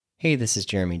Hey, this is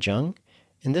Jeremy Jung.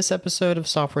 In this episode of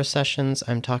Software Sessions,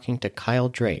 I'm talking to Kyle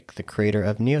Drake, the creator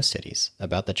of NeoCities,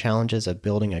 about the challenges of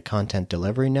building a content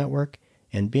delivery network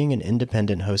and being an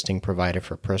independent hosting provider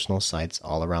for personal sites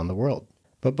all around the world.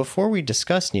 But before we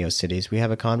discuss NeoCities, we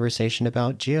have a conversation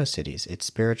about GeoCities, its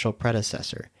spiritual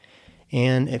predecessor.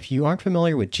 And if you aren't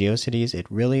familiar with GeoCities, it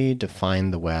really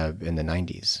defined the web in the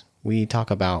 90s. We talk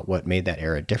about what made that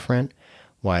era different,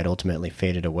 why it ultimately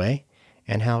faded away,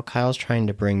 and how Kyle's trying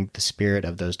to bring the spirit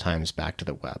of those times back to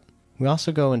the web. We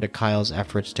also go into Kyle's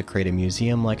efforts to create a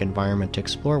museum-like environment to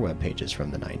explore web pages from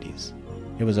the 90s.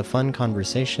 It was a fun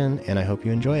conversation, and I hope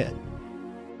you enjoy it.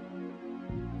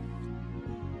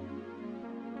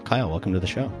 Kyle, welcome to the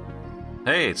show.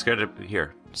 Hey, it's good to be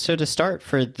here. So to start,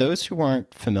 for those who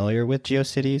aren't familiar with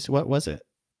GeoCities, what was it?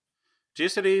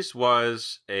 GeoCities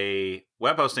was a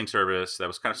web hosting service that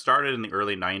was kind of started in the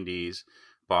early 90s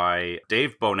by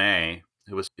Dave Bonet,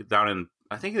 who was down in,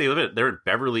 I think they're in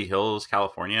Beverly Hills,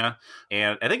 California.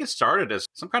 And I think it started as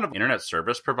some kind of internet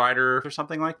service provider or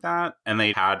something like that. And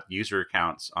they had user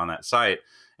accounts on that site.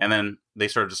 And then they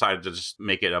sort of decided to just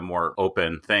make it a more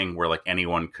open thing where like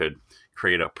anyone could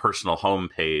create a personal home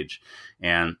page.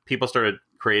 And people started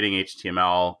creating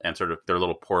HTML and sort of their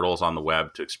little portals on the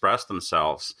web to express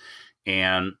themselves.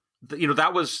 And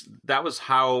that was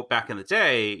how back in the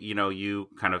day, you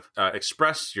kind of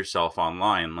express yourself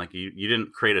online. Like you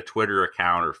didn't create a Twitter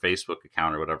account or Facebook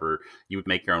account or whatever. You would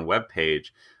make your own web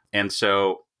page. And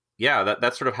so, yeah,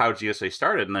 that's sort of how GeoCities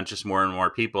started. And then just more and more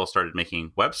people started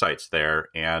making websites there.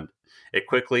 And it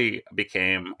quickly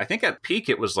became, I think at peak,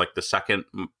 it was like the second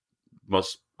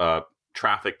most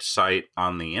trafficked site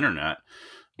on the internet.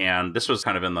 And this was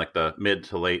kind of in like the mid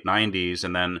to late 90s.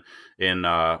 And then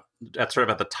at sort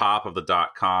of at the top of the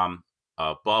 .com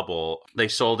bubble, they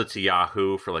sold it to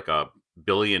Yahoo for like $1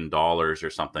 billion or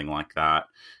something like that,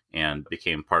 and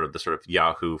became part of the sort of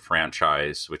Yahoo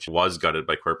franchise, which was gutted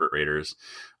by corporate raiders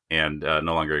and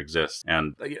no longer exists.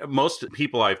 And most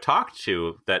people I've talked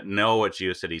to that know what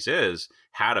GeoCities is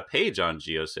had a page on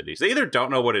GeoCities. They either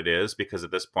don't know what it is because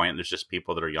at this point there's just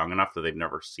people that are young enough that they've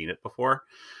never seen it before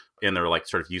in their like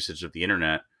sort of usage of the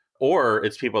internet, or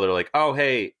it's people that are like, oh,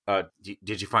 hey,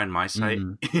 did you find my site?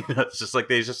 Mm-hmm. It's just like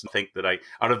they just think that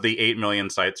out of the 8 million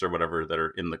sites or whatever that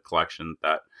are in the collection,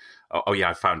 that, oh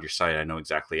yeah, I found your site. I know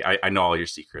exactly. I know all your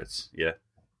secrets. Yeah.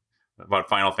 About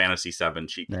Final Fantasy VII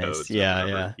cheat codes. Yeah,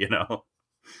 whatever, yeah.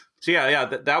 So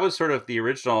that was sort of the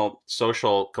original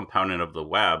social component of the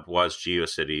web was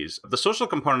GeoCities. The social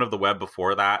component of the web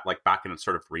before that, like back in its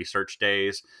sort of research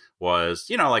days, was,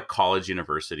 like college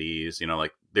universities,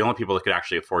 like the only people that could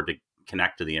actually afford to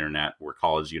connect to the internet were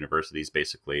college universities,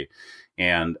 basically.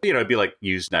 And, it'd be like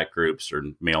Usenet groups or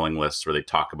mailing lists where they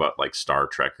talk about like Star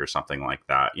Trek or something like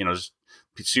that, just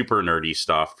super nerdy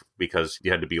stuff, because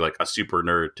you had to be like a super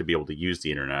nerd to be able to use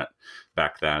the internet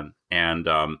back then. And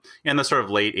in the sort of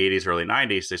late 80s, early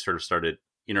 90s, they sort of started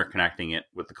interconnecting it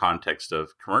with the context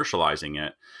of commercializing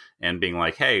it and being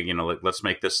like, hey, let's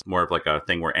make this more of like a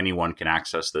thing where anyone can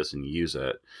access this and use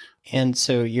it. And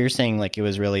so you're saying like it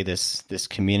was really this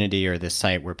community or this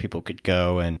site where people could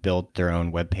go and build their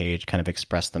own web page, kind of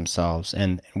express themselves.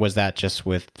 And was that just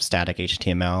with static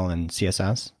HTML and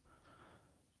CSS?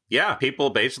 Yeah,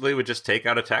 people basically would just take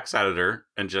out a text editor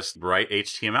and just write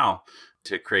HTML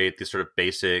to create these sort of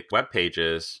basic web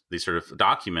pages, these sort of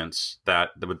documents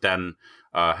that would then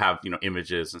have,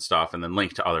 images and stuff, and then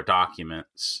link to other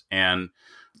documents. And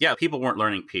yeah, people weren't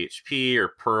learning PHP or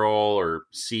Perl or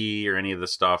C or any of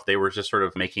this stuff. They were just sort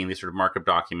of making these sort of markup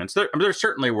documents. There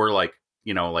certainly were like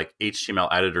HTML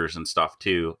editors and stuff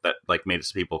too, that like made it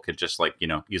so people could just like,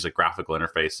 use a graphical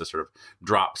interface to sort of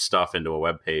drop stuff into a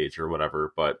web page or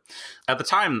whatever. But at the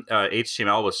time,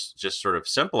 HTML was just sort of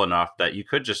simple enough that you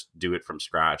could just do it from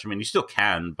scratch. I mean, you still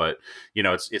can, but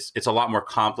it's a lot more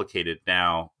complicated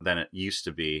now than it used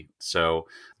to be. So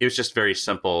it was just very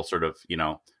simple sort of,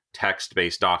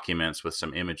 text-based documents with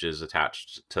some images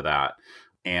attached to that.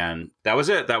 And that was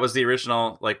it. That was the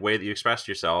original like way that you expressed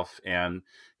yourself. And,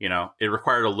 it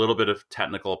required a little bit of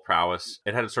technical prowess.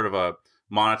 It had sort of a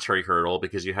monetary hurdle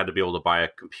because you had to be able to buy a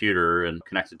computer and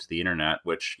connect it to the internet,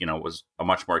 which, was a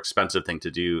much more expensive thing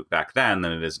to do back then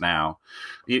than it is now.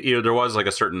 There was like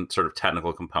a certain sort of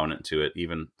technical component to it,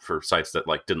 even for sites that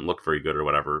like didn't look very good or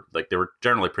whatever. Like they were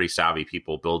generally pretty savvy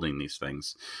people building these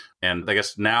things. And I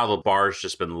guess now the bar's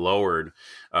just been lowered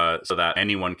so that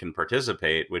anyone can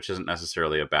participate, which isn't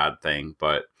necessarily a bad thing.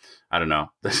 But I don't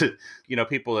know.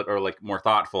 People that are like more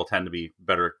thoughtful tend to be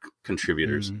better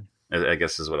contributors, I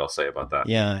guess is what I'll say about that.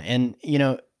 Yeah. And,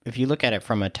 if you look at it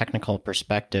from a technical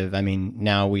perspective, I mean,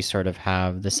 now we sort of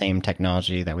have the same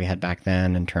technology that we had back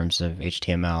then in terms of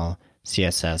HTML,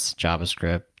 CSS,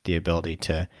 JavaScript, the ability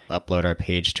to upload our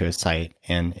page to a site.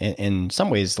 And in some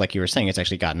ways, like you were saying, it's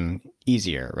actually gotten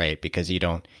easier, right? Because you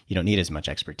don't need as much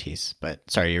expertise. But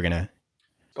sorry, you're gonna.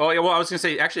 Oh, yeah, well, I was going to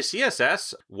say, actually,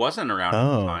 CSS wasn't around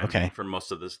at the time Okay. for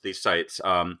most of these sites.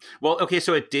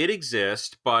 So it did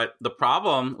exist, but the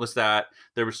problem was that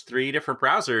there was 3 different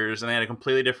browsers, and they had a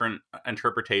completely different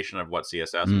interpretation of what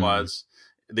CSS was.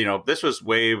 This was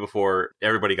way before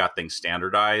everybody got things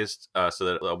standardized, so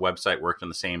that a website worked in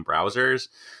the same browsers.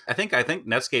 I think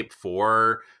Netscape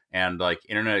 4 and like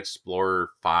Internet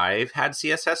Explorer 5 had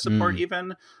CSS support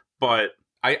even, but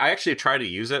I actually tried to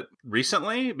use it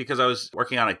recently because I was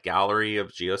working on a gallery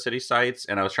of GeoCity sites,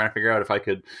 and I was trying to figure out if I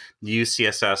could use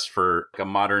CSS for like a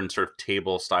modern sort of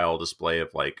table style display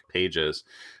of like pages.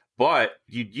 But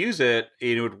you'd use it,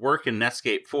 and it would work in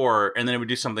Netscape 4, and then it would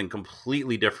do something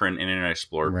completely different in Internet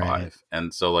Explorer 5.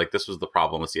 And so like this was the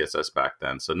problem with CSS back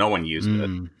then. So no one used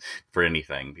it for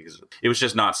anything because it was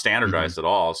just not standardized at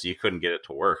all. So you couldn't get it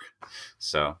to work.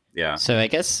 So, yeah. So I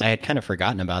guess I had kind of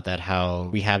forgotten about that, how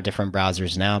we have different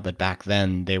browsers now, but back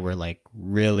then they were like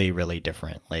really, really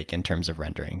different, like in terms of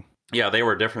rendering. Yeah, they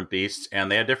were different beasts, and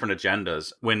they had different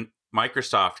agendas. When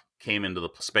Microsoft came into the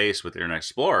space with Internet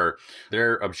Explorer,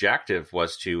 their objective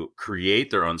was to create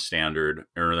their own standard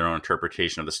or their own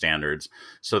interpretation of the standards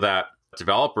so that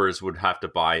developers would have to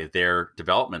buy their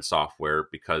development software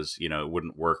because, it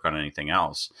wouldn't work on anything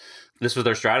else. This was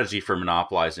their strategy for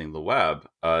monopolizing the web,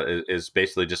 is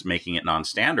basically just making it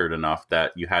non-standard enough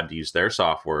that you had to use their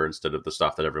software instead of the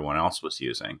stuff that everyone else was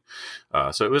using.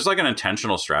 So it was like an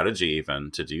intentional strategy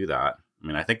even to do that. I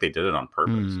mean, I think they did it on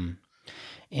purpose.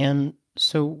 And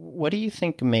so what do you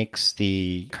think makes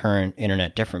the current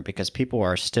internet different? Because people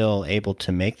are still able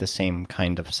to make the same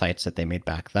kind of sites that they made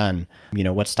back then.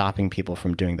 What's stopping people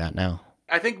from doing that now?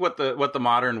 I think what the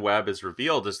modern web has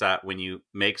revealed is that when you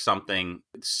make something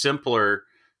simpler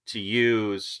to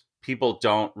use, people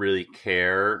don't really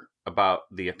care about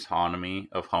the autonomy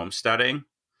of homesteading.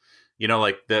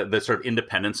 Like the sort of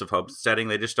independence of homesteading,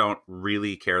 they just don't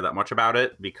really care that much about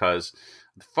it because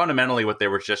fundamentally what they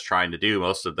were just trying to do,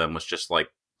 most of them, was just like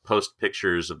post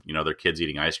pictures of, their kids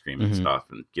eating ice cream and stuff.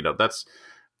 And, that's,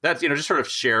 just sort of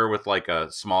share with like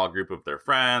a small group of their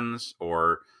friends,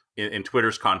 or in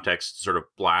Twitter's context, sort of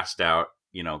blast out,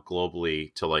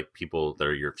 globally to like people that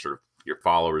are your sort of your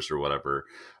followers or whatever.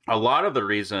 A lot of the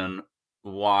reason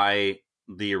why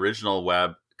the original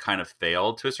web kind of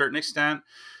failed to a certain extent,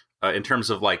 in terms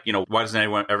of like, why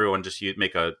doesn't everyone just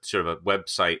make a sort of a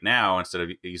website now instead of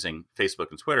using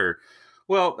Facebook and Twitter?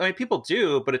 Well, I mean, people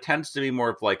do, but it tends to be more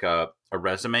of like a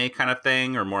resume kind of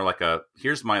thing, or more like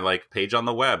here's my like page on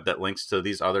the web that links to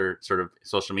these other sort of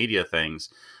social media things.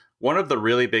 One of the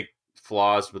really big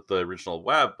flaws with the original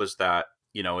web was that,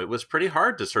 it was pretty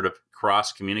hard to sort of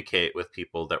cross communicate with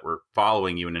people that were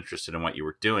following you and interested in what you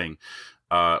were doing.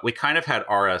 We kind of had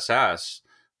RSS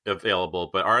available,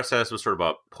 but RSS was sort of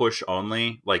a push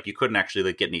only. Like you couldn't actually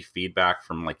like get any feedback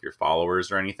from like your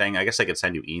followers or anything. I guess I could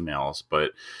send you emails,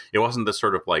 but it wasn't the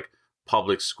sort of like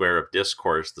public square of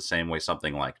discourse the same way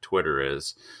something like Twitter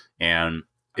is. And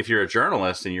if you're a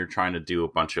journalist and you're trying to do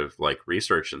a bunch of like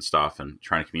research and stuff and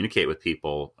trying to communicate with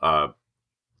people,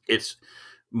 it's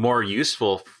more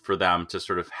useful for them to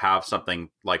sort of have something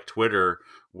like Twitter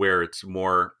where it's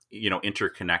more,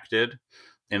 interconnected.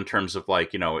 In terms of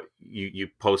like, you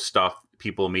post stuff,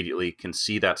 people immediately can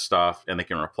see that stuff and they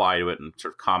can reply to it and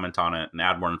sort of comment on it and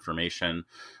add more information.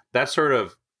 That sort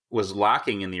of was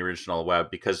lacking in the original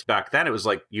web because back then it was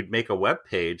like you'd make a web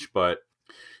page, but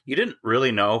you didn't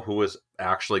really know who was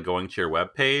actually going to your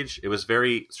web page. It was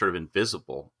very sort of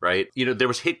invisible, right? There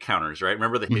was hit counters, right?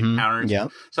 Remember the hit counters? Yeah.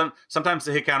 Sometimes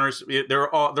the hit counters, they're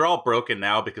all broken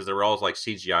now because they were all like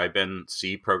CGI bin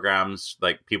C programs,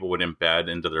 like people would embed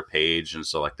into their page, and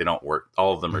so like they don't work.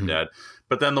 All of them are dead.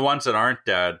 But then the ones that aren't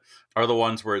dead are the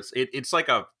ones where it's like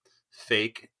a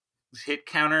fake hit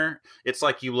counter. It's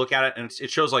like you look at it and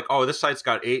it shows like, oh, this site's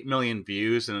got 8 million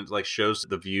views, and it like shows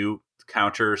the view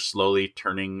counter slowly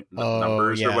turning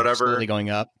numbers or whatever, slowly going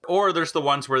up. Or there's the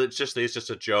ones where it's just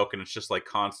a joke and it's just like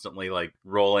constantly like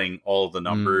rolling all of the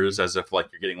numbers as if like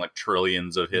you're getting like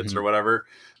trillions of hits or whatever.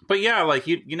 But yeah, like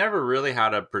you never really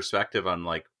had a perspective on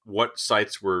like what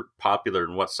sites were popular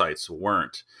and what sites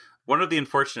weren't. One of the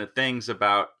unfortunate things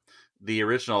about the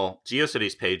original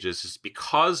GeoCities pages is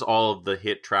because all of the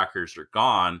hit trackers are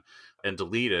gone, and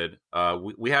deleted,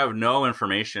 we have no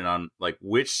information on like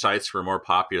which sites were more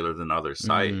popular than other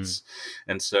sites.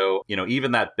 And so,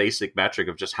 even that basic metric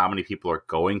of just how many people are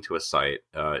going to a site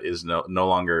is no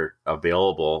longer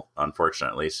available,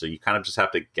 unfortunately. So you kind of just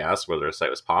have to guess whether a site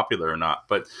was popular or not.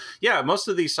 But yeah, most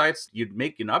of these sites, you'd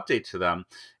make an update to them,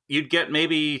 you'd get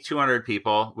maybe 200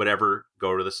 people would ever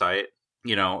go to the site,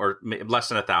 or less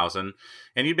than 1,000,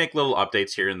 and you'd make little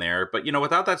updates here and there. But,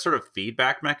 without that sort of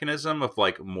feedback mechanism of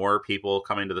like more people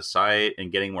coming to the site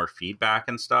and getting more feedback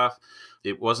and stuff,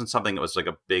 it wasn't something that was like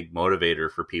a big motivator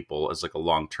for people as like a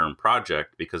long-term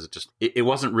project, because it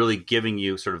wasn't really giving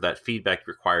you sort of that feedback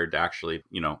required to actually,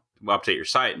 update your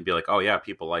site and be like, oh yeah,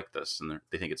 people like this and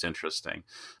they think it's interesting.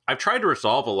 I've tried to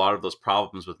resolve a lot of those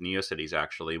problems with NeoCities.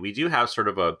 Actually, we do have sort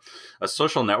of a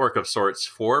social network of sorts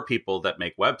for people that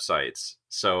make websites.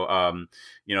 So,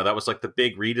 that was like the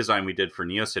big redesign we did for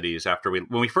NeoCities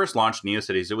when we first launched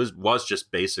NeoCities. It was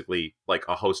just basically like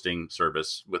a hosting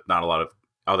service with not a lot of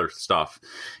other stuff.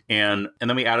 And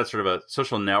then we added sort of a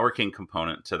social networking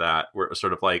component to that, where it was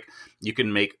sort of like you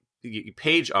can make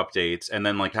page updates and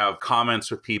then like have comments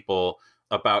with people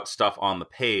about stuff on the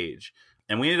page.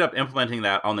 And we ended up implementing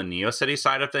that on the NeoCity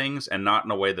side of things and not in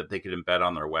a way that they could embed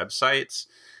on their websites.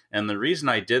 And the reason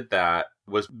I did that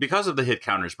was because of the hit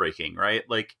counters breaking, right?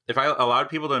 Like if I allowed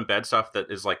people to embed stuff that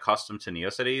is like custom to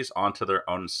NeoCities onto their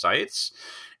own sites,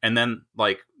 and then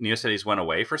like NeoCities went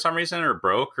away for some reason or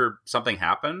broke or something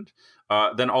happened,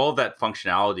 then all of that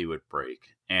functionality would break.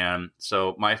 And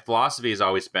so my philosophy has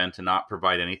always been to not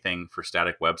provide anything for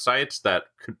static websites that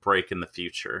could break in the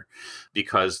future,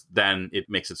 because then it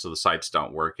makes it so the sites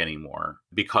don't work anymore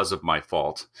because of my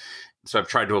fault. So I've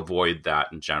tried to avoid that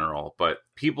in general. But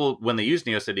people, when they use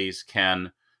NeoCities,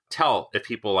 can tell if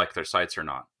people like their sites or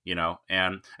not,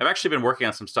 and I've actually been working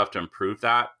on some stuff to improve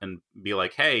that and be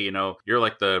like, hey, you're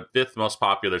like the 5th most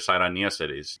popular site on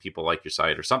NeoCities. People like your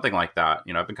site or something like that.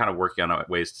 I've been kind of working on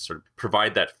ways to sort of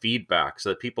provide that feedback so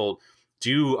that people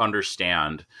do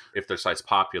understand if their site's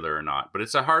popular or not. But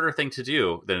it's a harder thing to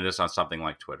do than it is on something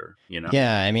like Twitter,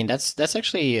 Yeah, I mean, that's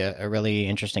actually a really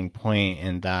interesting point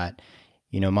in that,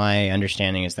 my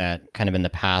understanding is that kind of in the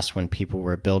past when people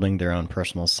were building their own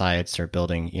personal sites or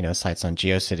building, sites on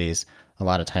GeoCities, a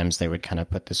lot of times they would kind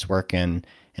of put this work in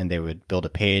and they would build a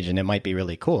page and it might be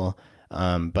really cool.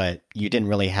 But you didn't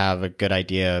really have a good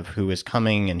idea of who was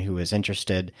coming and who was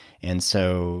interested. And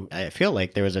so I feel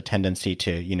like there was a tendency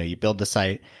to, you build the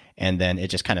site and then it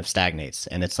just kind of stagnates.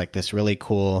 And it's like this really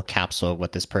cool capsule of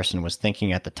what this person was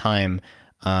thinking at the time.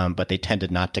 But they tended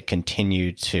not to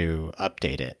continue to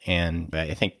update it. And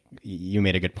I think you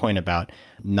made a good point about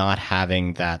not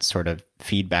having that sort of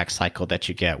feedback cycle that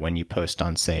you get when you post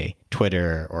on, say,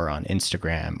 Twitter or on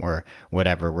Instagram or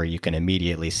whatever, where you can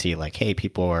immediately see like, hey,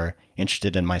 people are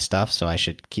interested in my stuff, so I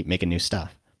should keep making new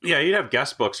stuff. Yeah, you'd have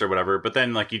guest books or whatever, but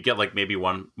then like you'd get like maybe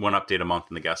one update a month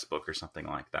in the guest book or something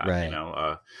like that. Right.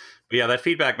 But yeah, that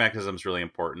feedback mechanism is really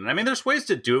important. I mean, there's ways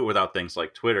to do it without things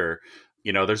like Twitter.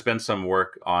 There's been some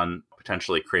work on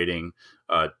potentially creating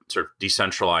sort of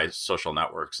decentralized social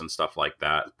networks and stuff like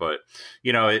that. But,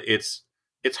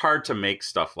 it's hard to make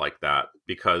stuff like that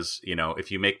because,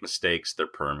 if you make mistakes, they're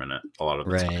permanent a lot of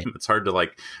the time. It's hard to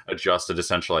like adjust a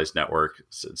decentralized network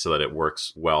so that it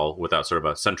works well without sort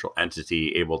of a central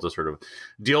entity able to sort of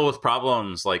deal with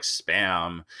problems like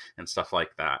spam and stuff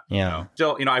like that. Yeah.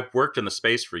 Still, I've worked in the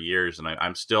space for years and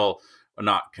I'm still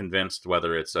not convinced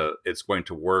whether it's going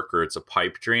to work or it's a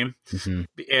pipe dream.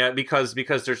 Mm-hmm. because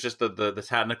there's just the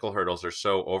technical hurdles are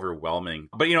so overwhelming.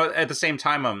 But at the same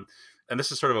time, and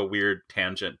this is sort of a weird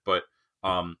tangent, but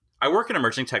I work in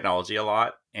emerging technology a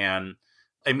lot, and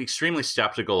I'm extremely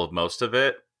skeptical of most of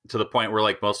it, to the point where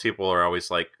like most people are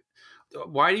always like,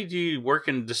 why do you work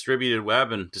in distributed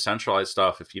web and decentralized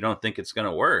stuff if you don't think it's going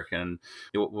to work? And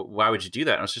why would you do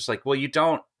that? And it's just like, well, you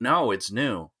don't know, it's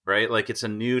new, right? Like it's a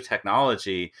new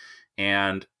technology.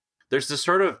 And there's this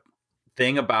sort of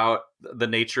thing about the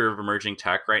nature of emerging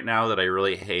tech right now that I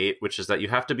really hate, which is that you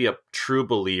have to be a true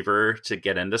believer to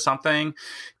get into something.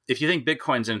 If you think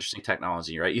Bitcoin's interesting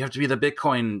technology, right, you have to be the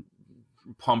Bitcoin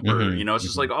pumper. Mm-hmm. It's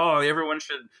just like, oh,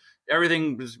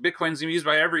 Bitcoin's going to be used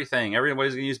by everything.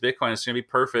 Everybody's going to use Bitcoin. It's going to be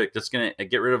perfect. It's going to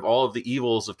get rid of all of the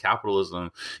evils of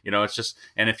capitalism. It's just,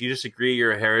 and if you disagree,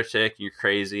 you're a heretic, you're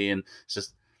crazy. And it's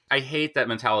just, I hate that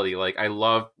mentality. Like, I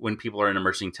love when people are in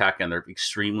emerging tech and they're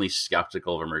extremely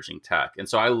skeptical of emerging tech. And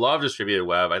so I love distributed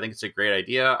web. I think it's a great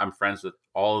idea. I'm friends with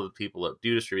all of the people that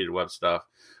do distributed web stuff.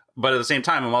 But at the same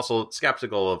time, I'm also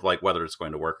skeptical of like whether it's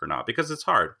going to work or not, because it's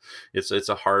hard. It's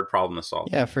a hard problem to solve.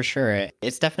 Yeah, for sure.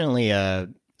 It's definitely a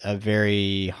a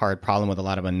very hard problem with a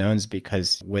lot of unknowns,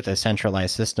 because with a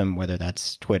centralized system, whether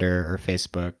that's Twitter or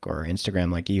Facebook or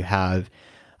Instagram, like you have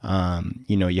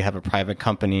a private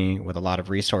company with a lot of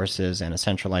resources and a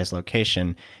centralized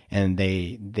location, and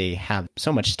they have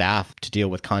so much staff to deal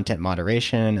with content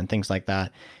moderation and things like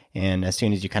that. And as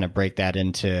soon as you kind of break that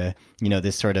into,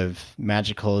 this sort of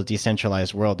magical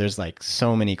decentralized world, there's like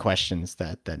so many questions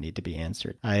that need to be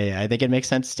answered. I think it makes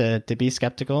sense to be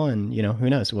skeptical, and who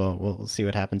knows? We'll see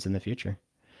what happens in the future.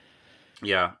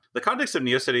 Yeah. The context of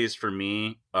NeoCities for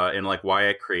me, and like why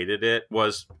I created it,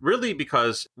 was really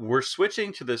because we're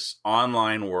switching to this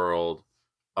online world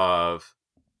of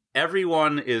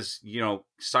everyone is,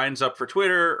 signs up for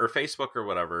Twitter or Facebook or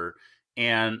whatever.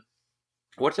 And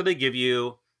what do they give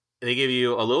you? They give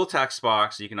you a little text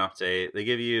box you can update. They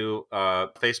give you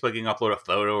Facebook, you can upload a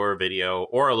photo or a video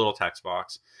or a little text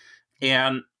box.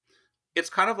 And it's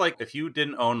kind of like if you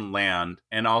didn't own land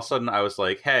and all of a sudden I was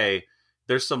like, hey,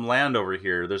 there's some land over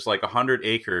here. There's like 100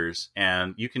 acres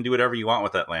and you can do whatever you want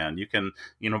with that land. You can,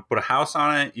 put a house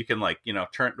on it. You can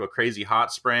turn it into a crazy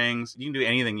hot springs. You can do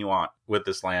anything you want with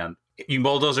this land. You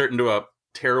bulldozer it into a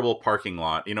terrible parking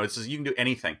lot. It's just, you can do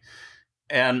anything.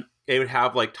 And they would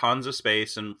have like tons of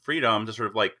space and freedom to sort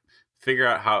of like figure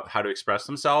out how to express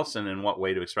themselves and in what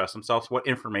way to express themselves, what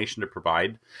information to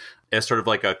provide as sort of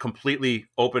like a completely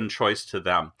open choice to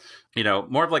them,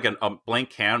 more of like a blank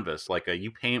canvas, like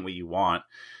you paint what you want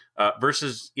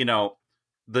versus,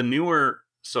 the newer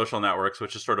social networks,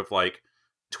 which is sort of like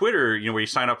Twitter, where you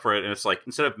sign up for it and it's like,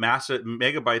 instead of massive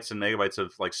megabytes and megabytes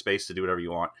of like space to do whatever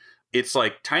you want, it's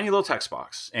like tiny little text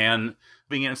box. And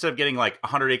instead of getting like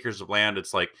 100 acres of land,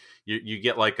 it's like you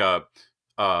get like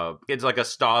it's like a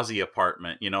Stasi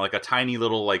apartment, like a tiny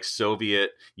little like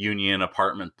Soviet Union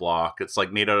apartment block. It's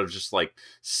like made out of just like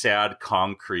sad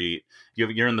concrete.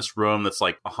 You're in this room that's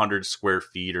like 100 square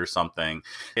feet or something.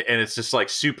 And it's just like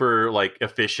super like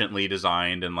efficiently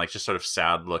designed and like just sort of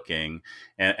sad looking.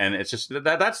 And it's just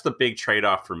that's the big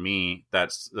trade-off for me.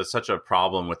 That's such a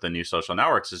problem with the new social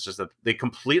networks. It's just that they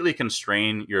completely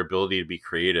constrain your ability to be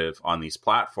creative on these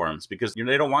platforms because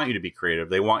they don't want you to be creative.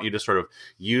 They want you to sort of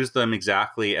use them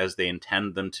exactly as they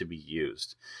intend them to be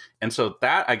used. And so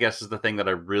that, I guess, is the thing that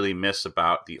I really miss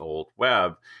about the old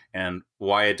web and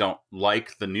why I don't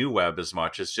like the new web as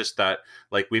much. It's just that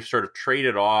like we've sort of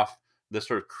traded off this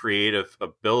sort of creative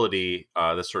ability,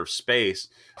 this sort of space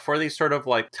for these sort of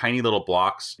like tiny little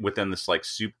blocks within this like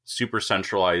super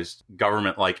centralized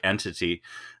government-like entity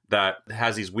that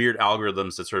has these weird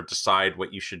algorithms that sort of decide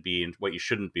what you should be and what you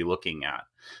shouldn't be looking at.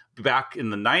 Back in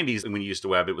the 90s, when you used the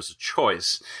web, it was a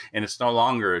choice, and it's no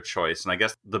longer a choice. And I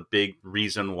guess the big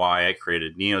reason why I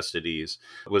created NeoCities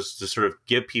was to sort of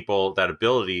give people that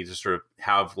ability to sort of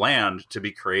have land to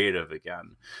be creative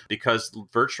again, because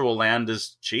virtual land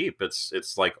is cheap.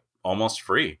 It's like almost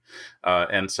free.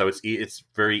 And so it's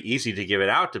very easy to give it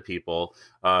out to people.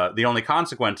 The only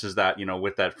consequence is that,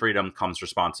 with that freedom comes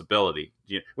responsibility.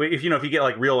 If you get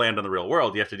like real land in the real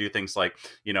world, you have to do things like,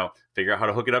 figure out how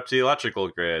to hook it up to the electrical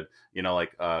grid,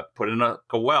 put in a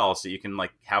well so you can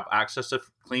like have access to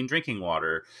clean drinking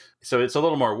water. So it's a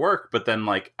little more work, but then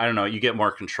like, I don't know, you get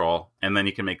more control and then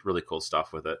you can make really cool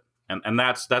stuff with it. And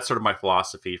that's sort of my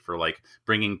philosophy for like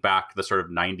bringing back the sort of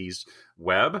 90s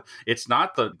web. It's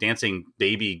not the dancing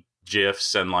baby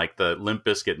GIFs and like the Limp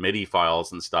Bizkit MIDI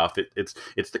files and stuff.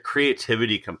 It's the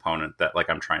creativity component that like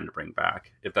I'm trying to bring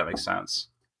back, if that makes sense.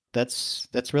 That's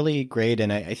really great.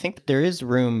 And I think there is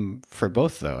room for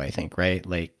both though, I think, right?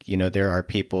 Like, there are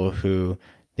people who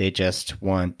they just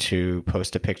want to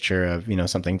post a picture of,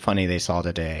 something funny they saw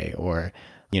today, or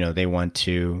they want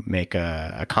to make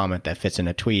a comment that fits in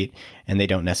a tweet, and they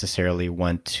don't necessarily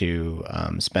want to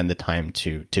spend the time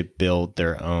to build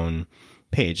their own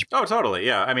page. Oh, totally.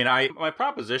 Yeah. I mean, my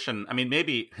proposition, I mean,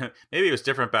 maybe it was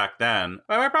different back then.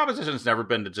 My proposition has never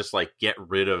been to just like get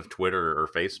rid of Twitter or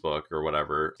Facebook or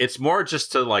whatever. It's more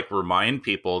just to like remind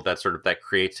people that sort of that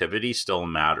creativity still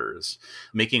matters.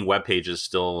 Making web pages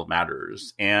still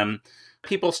matters. And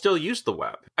people still use the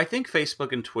web. I think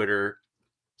Facebook and Twitter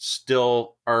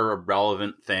still are a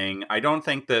relevant thing. I don't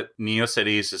think that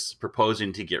NeoCities is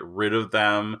proposing to get rid of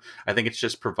them. I think it's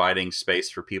just providing space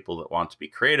for people that want to be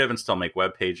creative and still make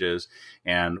web pages.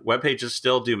 And web pages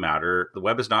still do matter. The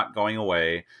web is not going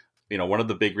away. One of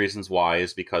the big reasons why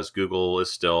is because Google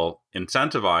is still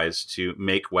incentivized to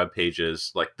make web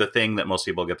pages like the thing that most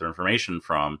people get their information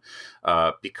from.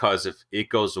 Because if it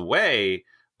goes away,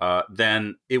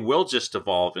 then it will just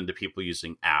evolve into people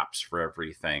using apps for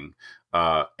everything.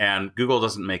 And Google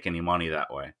doesn't make any money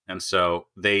that way. And so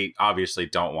they obviously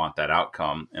don't want that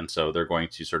outcome. And so they're going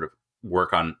to sort of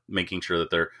work on making sure that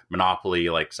their monopoly,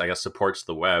 like, I guess, supports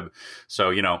the web.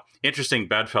 So, interesting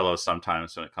bedfellows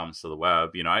sometimes when it comes to the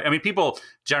web. I mean, people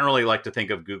generally like to think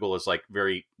of Google as like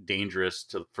very dangerous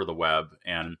for the web.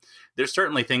 And there's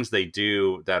certainly things they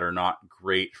do that are not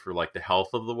great for like the health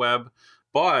of the web.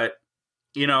 But,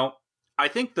 I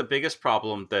think the biggest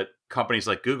problem that companies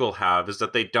like Google have is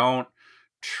that they don't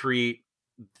treat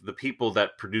the people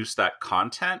that produce that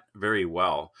content very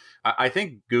well. I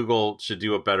think Google should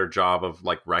do a better job of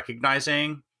like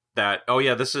recognizing that, oh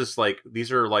yeah,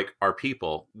 these are like our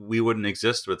people. We wouldn't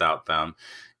exist without them.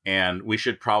 And we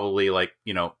should probably like,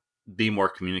 be more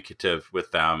communicative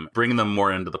with them, bring them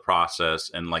more into the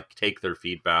process and like take their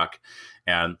feedback,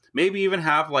 and maybe even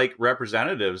have like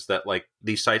representatives that like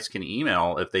these sites can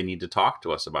email if they need to talk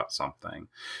to us about something.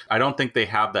 I don't think they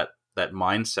have that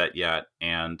mindset yet.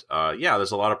 And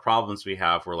there's a lot of problems we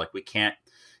have where like we can't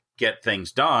get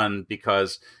things done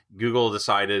because Google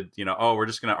decided, we're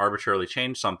just going to arbitrarily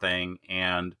change something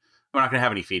and we're not going to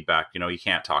have any feedback. You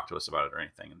can't talk to us about it or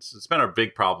anything. It's been a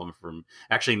big problem for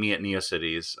actually me at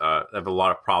NeoCities. I have a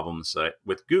lot of problems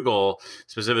with Google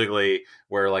specifically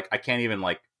where like I can't even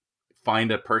like find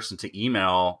a person to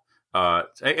email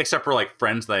except for like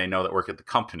friends that I know that work at the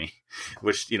company,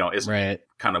 which, is right.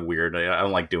 kind of weird. I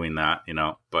don't like doing that,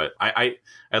 but I'd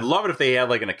love it if they had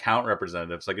like an account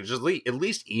representative. So I could just at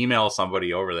least email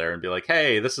somebody over there and be like,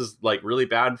 hey, this is like really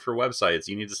bad for websites.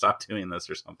 You need to stop doing this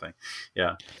or something.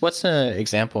 Yeah. What's an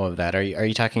example of that? Are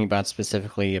you talking about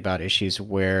specifically about issues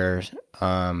where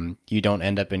you don't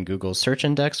end up in Google's search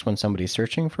index when somebody's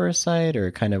searching for a site,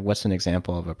 or kind of what's an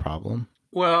example of a problem?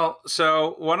 Well,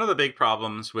 so one of the big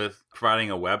problems with providing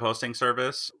a web hosting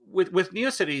service with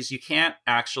NeoCities, you can't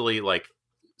actually like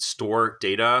store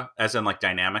data as in like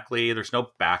dynamically. There's no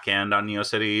backend on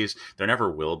NeoCities. There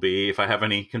never will be if I have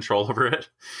any control over it.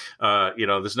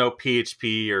 There's no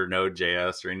PHP or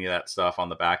Node.js or any of that stuff on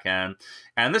the backend.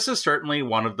 And this is certainly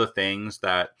one of the things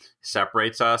that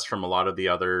separates us from a lot of the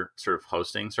other sort of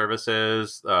hosting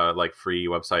services, like free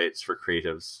websites for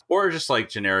creatives or just like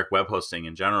generic web hosting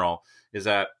in general, is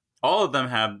that all of them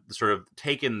have sort of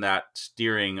taken that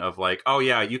steering of like, oh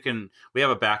yeah, we have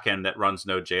a backend that runs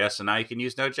Node.js and now you can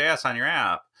use Node.js on your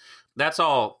app. That's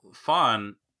all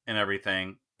fun and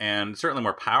everything, and certainly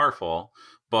more powerful.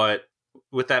 But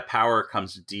with that power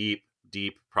comes deep,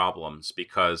 deep problems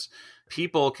because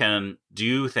people can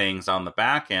do things on the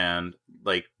backend.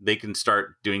 Like they can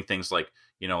start doing things like,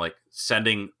 like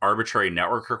sending arbitrary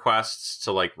network requests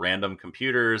to like random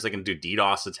computers. They can do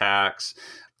DDoS attacks.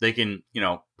 They can,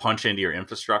 punch into your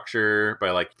infrastructure by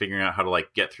like figuring out how to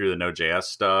like get through the Node.js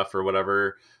stuff or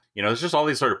whatever. There's just all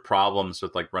these sort of problems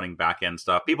with like running backend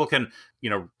stuff. People can,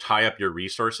 tie up your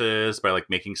resources by like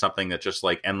making something that just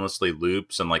like endlessly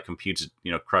loops and like computes,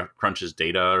 crunches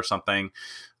data or something.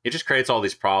 It just creates all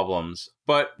these problems.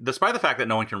 But despite the fact that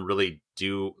no one can really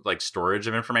do like storage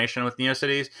of information with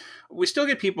NeoCities, we still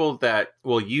get people that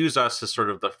will use us as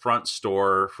sort of the front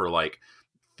store for like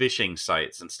phishing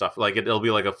sites and stuff. Like it'll be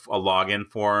like a login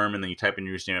form, and then you type in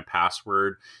your username and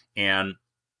password, and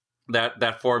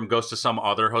that form goes to some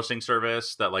other hosting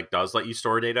service that like does let you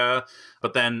store data,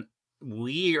 but then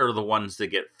we are the ones that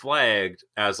get flagged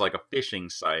as like a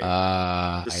phishing site,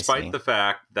 despite the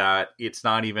fact that it's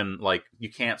not even like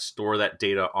you can't store that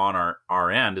data on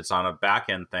our end. It's on a back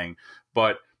end thing,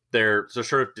 but their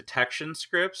sort of detection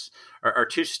scripts are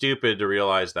too stupid to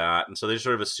realize that. And so they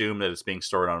sort of assume that it's being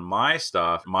stored on my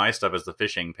stuff as the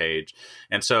phishing page.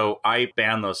 And so I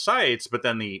ban those sites, but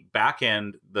then the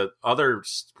backend, the other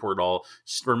portal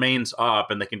remains up,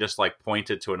 and they can just like point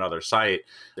it to another site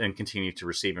and continue to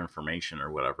receive information or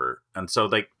whatever. And so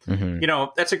like,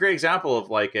 that's a great example of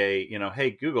like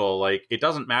hey, Google, like it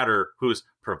doesn't matter who's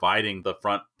providing the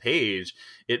front page.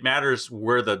 It matters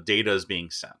where the data is being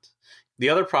sent. The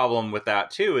other problem with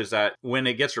that, too, is that when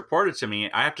it gets reported to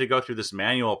me, I have to go through this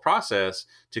manual process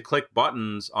to click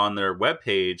buttons on their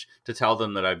webpage to tell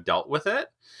them that I've dealt with it.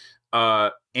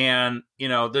 And,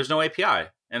 there's no API.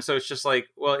 And so it's just like,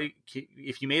 well,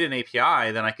 if you made an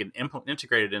API, then I can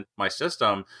integrate it into my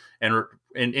system and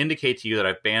indicate to you that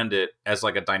I've banned it as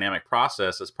like a dynamic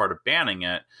process as part of banning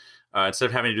it. Instead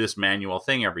of having to do this manual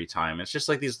thing every time. It's just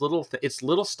like these it's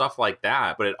little stuff like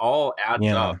that, but it all adds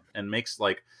up and makes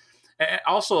like...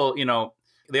 Also,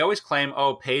 they always claim,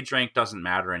 oh, PageRank doesn't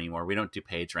matter anymore. We don't do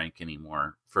PageRank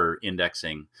anymore for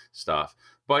indexing stuff.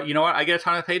 But you know what? I get a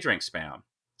ton of PageRank spam.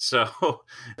 So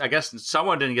I guess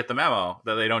someone didn't get the memo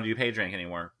that they don't do PageRank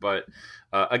anymore. But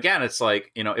again, it's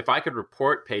like, if I could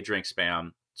report PageRank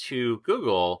spam to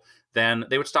Google, then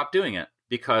they would stop doing it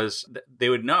because they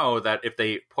would know that if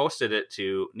they posted it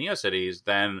to NeoCities,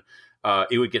 then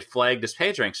it would get flagged as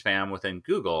PageRank spam within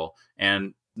Google,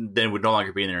 and then would no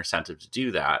longer be an incentive to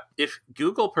do that. If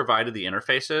Google provided the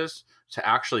interfaces to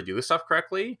actually do this stuff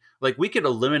correctly, like we could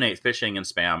eliminate phishing and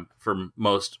spam from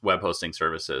most web hosting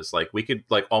services. Like we could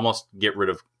like almost get rid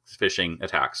of phishing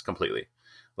attacks completely.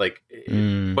 Like,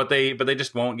 but they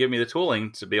just won't give me the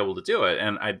tooling to be able to do it,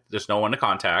 and there's no one to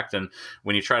contact. And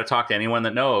when you try to talk to anyone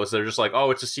that knows, they're just like,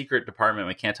 "Oh, it's a secret department.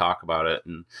 We can't talk about it,"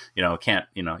 and you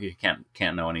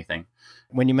can't know anything.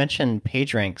 When you mentioned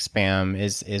PageRank spam,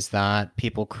 is that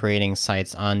people creating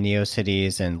sites on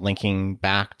NeoCities and linking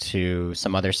back to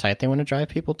some other site they want to drive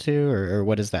people to, or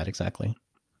what is that exactly?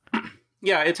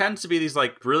 Yeah, it tends to be these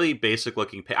like really basic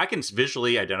looking. I can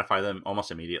visually identify them almost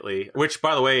immediately. Which,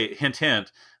 by the way,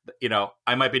 hint,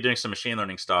 I might be doing some machine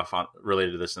learning stuff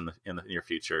related to this in the near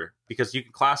future, because you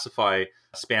can classify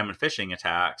spam and phishing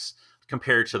attacks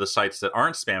compared to the sites that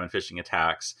aren't spam and phishing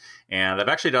attacks. And I've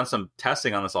actually done some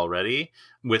testing on this already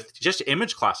with just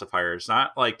image classifiers,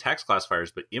 not like text classifiers,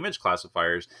 but image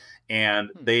classifiers, and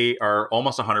they are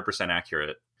almost 100%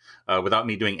 accurate. Without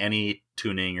me doing any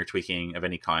tuning or tweaking of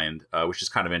any kind, which is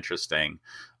kind of interesting.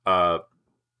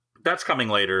 That's coming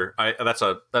later. That's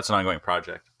an ongoing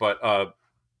project. But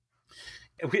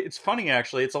it's funny,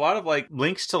 actually. It's a lot of like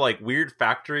links to like weird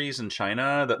factories in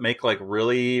China that make like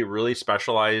really, really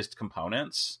specialized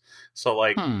components. So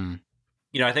like,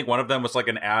 I think one of them was like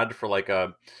an ad for like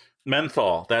a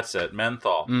menthol. That's it.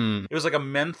 Menthol. It was like a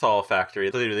menthol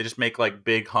factory. They just make like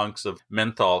big hunks of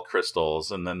menthol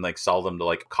crystals and then like sell them to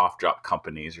like cough drop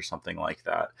companies or something like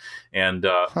that. And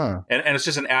and it's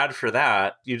just an ad for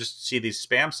that. You just see these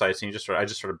spam sites and I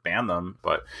just sort of ban them.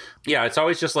 But yeah, it's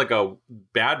always just like a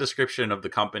bad description of the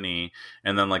company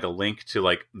and then like a link to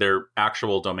like their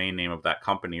actual domain name of that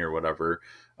company or whatever.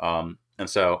 And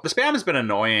so the spam has been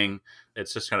annoying.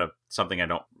 It's just kind of something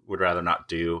would rather not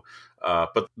do.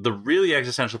 But the really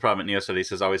existential problem at NeoCities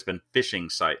has always been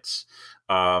phishing sites.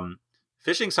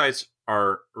 Phishing sites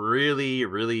are really,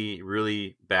 really,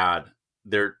 really bad.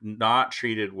 They're not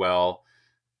treated well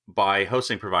by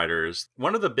hosting providers.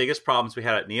 One of the biggest problems we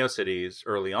had at NeoCities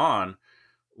early on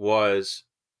was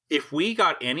if we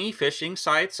got any phishing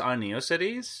sites on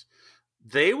NeoCities,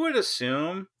 they would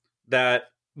assume that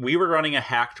we were running a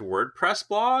hacked WordPress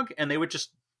blog and they would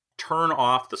just turn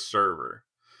off the server.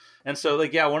 And so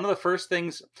like, yeah, one of the first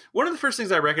things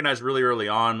I recognized really early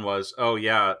on was, oh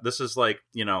yeah, this is like,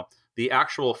 the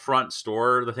actual front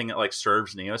store, the thing that like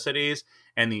serves NeoCities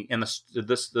and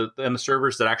the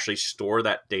servers that actually store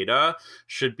that data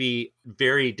should be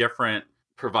very different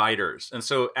providers. And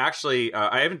so actually,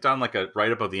 I haven't done like a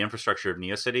write-up of the infrastructure of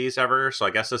NeoCities ever. So I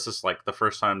guess this is like the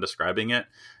first time I'm describing it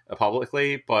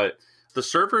publicly, but the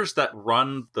servers that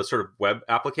run the sort of web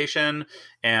application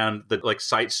and the like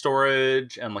site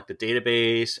storage and like the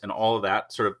database and all of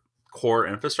that sort of core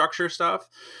infrastructure stuff,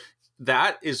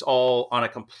 that is all on a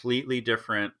completely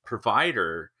different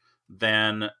provider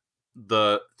than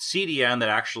the CDN that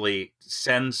actually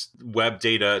sends web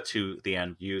data to the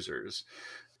end users.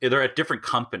 They're at different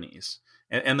companies.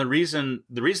 And the reason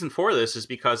for this is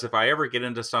because if I ever get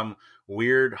into some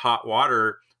weird hot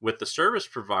water with the service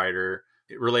provider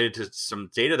related to some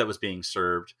data that was being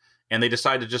served, and they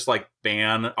decide to just like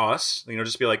ban us,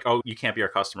 just be like, oh, you can't be our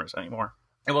customers anymore.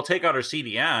 And we'll take out our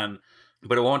CDN,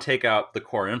 but it won't take out the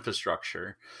core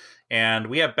infrastructure. And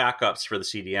we have backups for the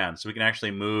CDN, so we can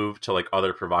actually move to like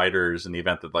other providers in the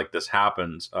event that like this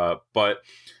happens. But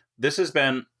this has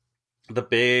been the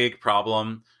big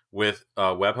problem with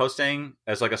web hosting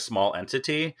as like a small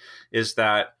entity, is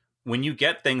that when you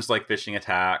get things like phishing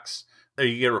attacks, or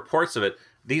you get reports of it,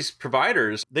 these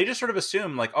providers, they just sort of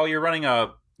assume like, oh, you're running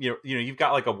you've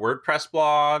got like a WordPress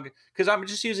blog, because I'm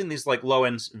just using these like low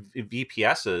end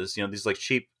VPSs, these like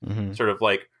cheap sort of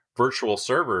like virtual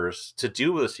servers to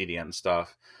do the CDN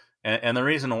stuff. And the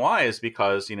reason why is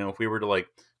because, if we were to like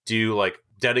do like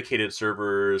dedicated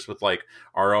servers with like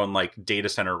our own like data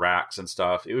center racks and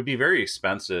stuff, it would be very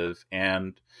expensive,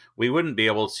 and we wouldn't be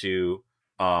able to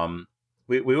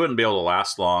we wouldn't be able to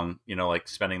last long, like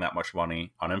spending that much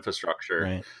money on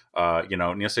infrastructure. Right.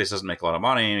 NeoCities doesn't make a lot of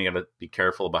money, and you got to be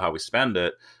careful about how we spend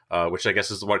it, which I guess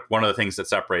is one of the things that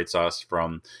separates us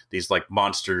from these like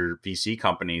monster VC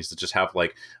companies that just have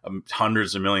like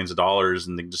hundreds of millions of dollars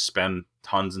and they just spend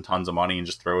tons and tons of money and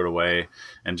just throw it away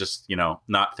and just,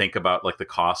 not think about like the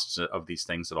costs of these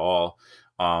things at all.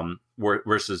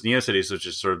 Versus NeoCities, which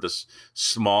is sort of this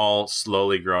small,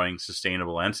 slowly growing,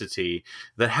 sustainable entity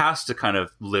that has to kind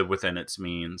of live within its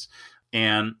means.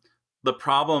 And the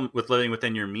problem with living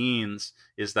within your means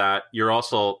is that you're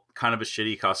also kind of a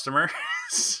shitty customer.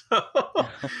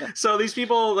 so these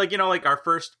people, like, like our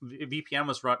first VPN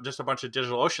was just a bunch of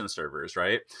DigitalOcean servers,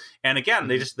 right? And again,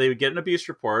 they would get an abuse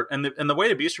report, and the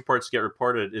way abuse reports get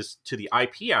reported is to the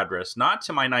IP address, not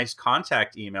to my nice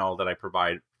contact email that I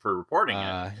provide for reporting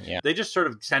it. Yeah. They just sort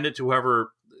of send it to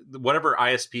whatever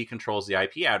ISP controls the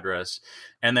IP address,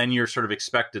 and then they're sort of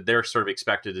expected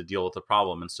to deal with the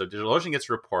problem. And so DigitalOcean gets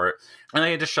a report, and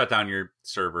they just shut down your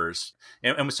servers.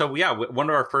 And so, one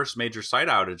of our first major site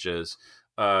outages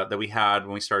that we had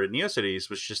when we started NeoCities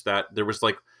was just that there was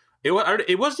like, it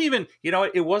wasn't even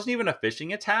a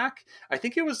phishing attack. I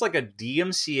think it was like a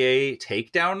DMCA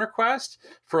takedown request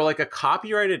for like a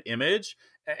copyrighted image.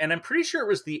 And I'm pretty sure it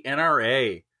was the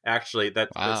NRA actually that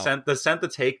sent the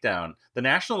takedown, the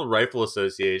National Rifle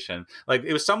Association. Like,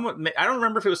 it was someone, I don't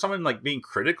remember if it was someone like being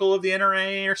critical of the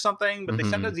NRA or something, but they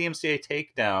sent a DMCA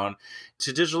takedown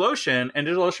to DigitalOcean, and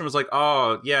DigitalOcean was like,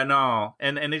 oh yeah, no,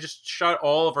 and they just shut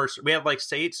all of we had like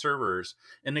 8 servers,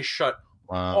 and they shut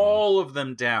all of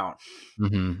them down.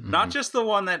 Not just the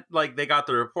one that like they got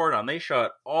the report on. They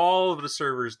shut all of the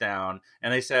servers down,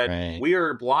 and they said, we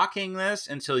are blocking this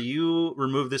until you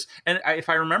remove this. And if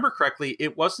I remember correctly,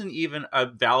 it wasn't even a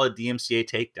valid DMCA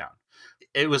takedown.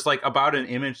 It was like about an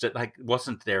image that like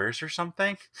wasn't theirs or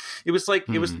something. It was like,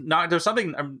 it was not, there's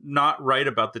something not right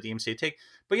about the DMCA take.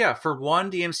 But yeah, for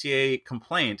one DMCA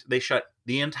complaint, they shut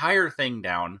the entire thing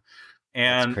down.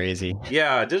 And that's crazy.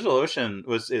 Yeah, DigitalOcean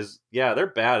they're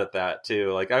bad at that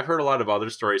too. Like, I've heard a lot of other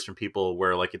stories from people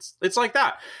where like it's like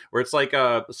that, where it's like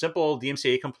a simple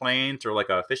DMCA complaint or like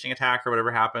a phishing attack or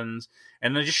whatever happens,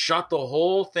 and they just shut the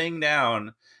whole thing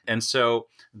down. And so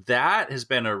that has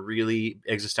been a really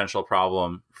existential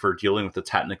problem for dealing with the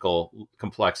technical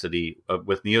complexity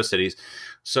with NeoCities.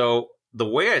 So the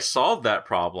way I solved that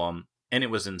problem, and it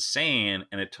was insane,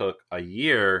 and it took a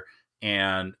year,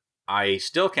 and I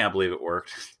still can't believe it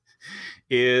worked,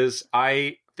 is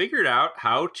I figured out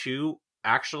how to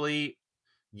actually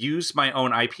use my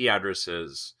own IP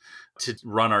addresses to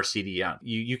run our CDN.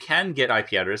 You can get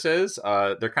IP addresses.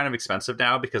 They're kind of expensive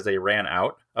now because they ran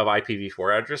out of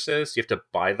IPv4 addresses. You have to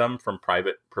buy them from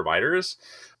private providers.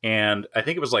 And I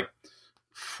think it was like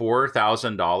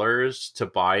 $4,000 to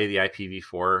buy the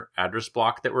IPv4 address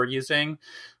block that we're using,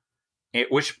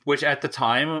 which at the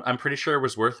time, I'm pretty sure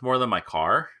was worth more than my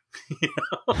car.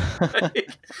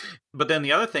 But then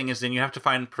the other thing is, then you have to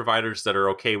find providers that are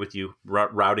okay with you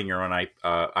routing your own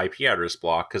IP address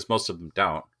block, because most of them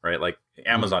don't, right? Like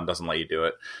Amazon doesn't let you do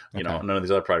it. None of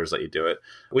these other providers let you do it.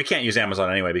 We can't use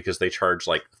Amazon anyway because they charge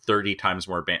like 30 times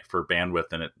more for bandwidth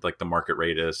than like the market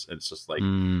rate is. It's just like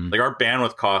our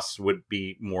bandwidth costs would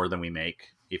be more than we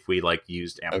make if we like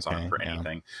used Amazon for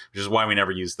anything, which is why we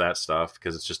never use that stuff,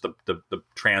 because it's just the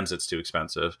transit's too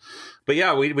expensive. But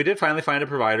yeah, we did finally find a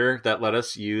provider that let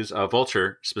us use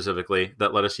Vultr specifically,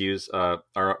 that let us use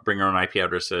bring our own IP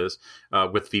addresses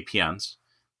with VPNs.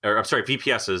 Or I'm sorry,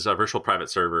 VPSs, virtual private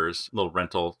servers, little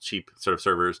rental cheap sort of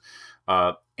servers.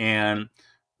 And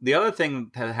the other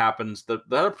thing that happens, the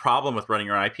other problem with running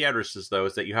your own IP addresses, though,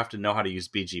 is that you have to know how to use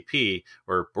BGP,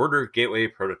 or Border Gateway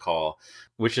Protocol,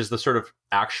 which is the sort of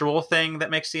actual thing that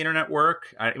makes the internet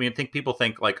work. I mean, I think people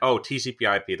think like, oh,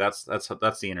 TCP/IP, that's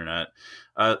the internet.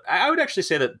 I would actually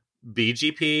say that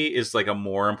BGP is like a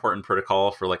more important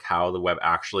protocol for like how the web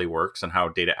actually works and how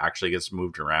data actually gets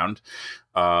moved around.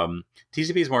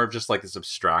 TCP is more of just like this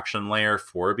abstraction layer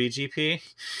for BGP.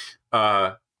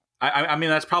 I mean,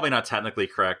 that's probably not technically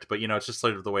correct, but, it's just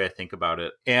sort of the way I think about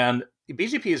it. And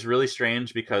BGP is really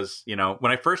strange because,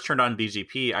 when I first turned on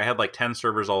BGP, I had like 10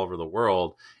 servers all over the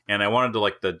world, and I wanted to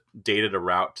like the data to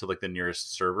route to like the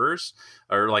nearest servers,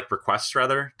 or like requests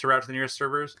rather to route to the nearest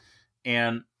servers.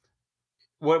 And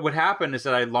what would happen is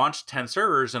that I launched 10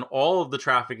 servers, and all of the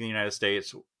traffic in the United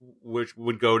States which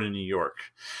would go to New York.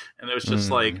 And it was just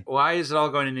like, why is it all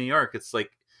going to New York? It's like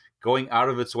going out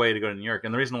of its way to go to New York.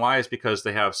 And the reason why is because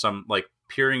they have some like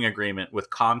peering agreement with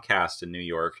Comcast in New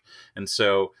York. And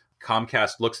so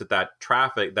Comcast looks at that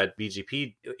traffic, that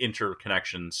BGP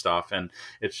interconnection stuff, and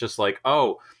it's just like,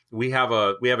 oh, we have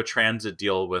a transit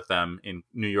deal with them in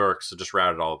New York, so just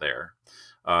route it all there.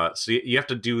 So you have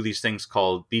to do these things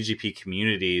called BGP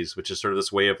communities, which is sort of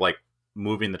this way of like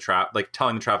moving the traffic, like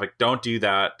telling the traffic, don't do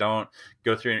that, don't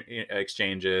go through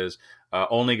exchanges,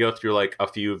 only go through like a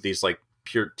few of these like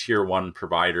pure tier 1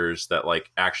 providers that like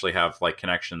actually have like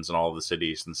connections in all of the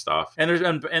cities and stuff. And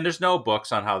there's no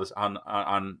books on how this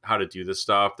on how to do this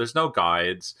stuff. There's no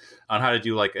guides on how to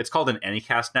do, like, it's called an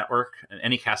Anycast network, an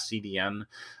Anycast CDN.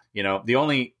 The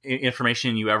only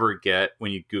information you ever get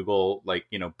when you Google like,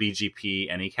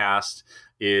 BGP Anycast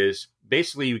is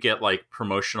basically you get like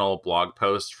promotional blog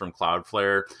posts from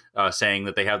Cloudflare saying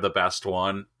that they have the best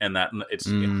one and that it's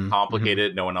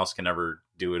complicated. No one else can ever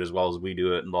do it as well as we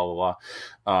do it and blah, blah,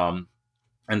 blah.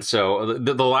 And so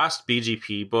the last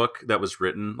BGP book that was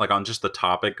written, like on just the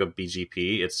topic of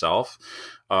BGP itself,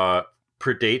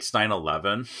 predates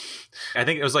 9/11. I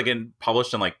think it was like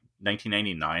published in like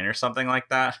 1999 or something like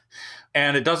that.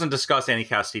 And it doesn't discuss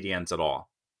Anycast CDNs at all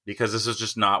because this is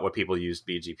just not what people used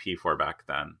BGP for back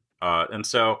then. And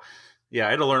so, yeah,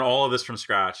 I had to learn all of this from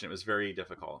scratch, and it was very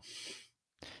difficult.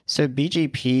 So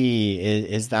BGP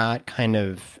is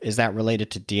that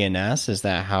related to DNS? Is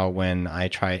that how when I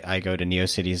go to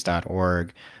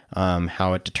neocities.org,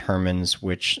 how it determines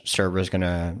which server is going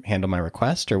to handle my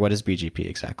request, or what is BGP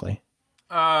exactly?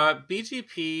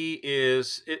 BGP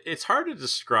is it's hard to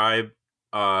describe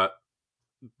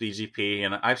BGP,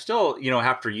 and I've still,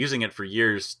 after using it for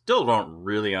years, still don't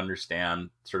really understand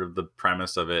sort of the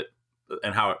premise of it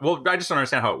and how I just don't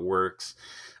understand how it works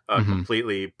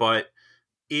completely. But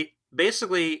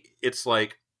it's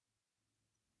like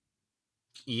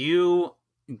you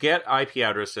get IP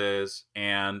addresses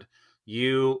and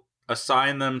you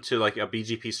assign them to like a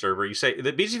BGP server. You say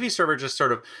the BGP server just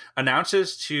sort of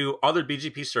announces to other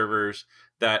BGP servers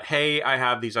that, hey, I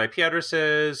have these IP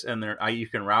addresses, and you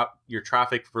can route your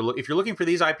traffic if you're looking for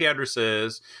these IP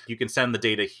addresses, you can send the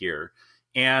data here.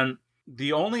 And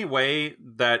the only way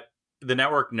that the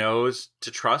network knows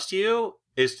to trust you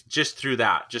is just through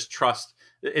that. Just trust.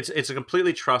 It's a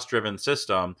completely trust-driven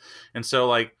system. And so,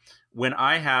 like, when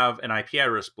I have an IP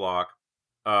address block,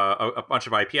 a bunch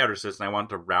of IP addresses, and I want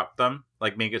to route them,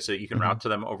 like make it so you can route to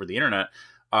them over the internet,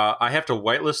 I have to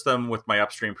whitelist them with my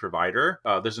upstream provider.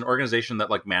 There's an organization that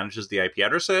like manages the IP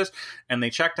addresses, and they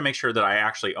check to make sure that I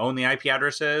actually own the IP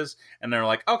addresses. And they're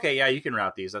like, okay, yeah, you can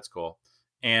route these. That's cool.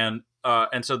 And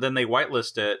so then they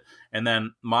whitelist it, and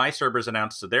then my servers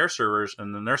announce to their servers,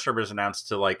 and then their servers announce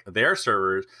to like their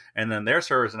servers, and then their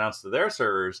servers announce to their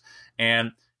servers,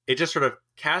 and it just sort of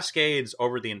cascades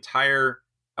over the entire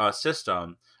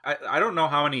system. I don't know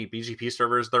how many BGP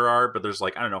servers there are, but there's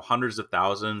like, I don't know, hundreds of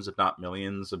thousands, if not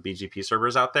millions of BGP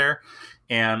servers out there.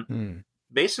 And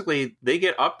basically they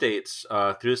get updates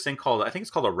through this thing called, I think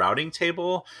it's called a routing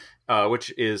table,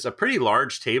 which is a pretty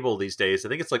large table these days. I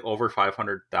think it's like over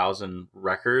 500,000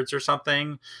 records or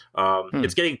something.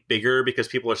 It's getting bigger because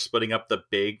people are splitting up the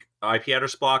big IP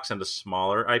address blocks into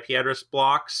smaller IP address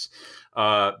blocks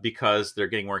because they're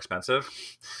getting more expensive.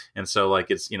 And so like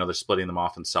it's, they're splitting them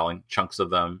off and selling chunks of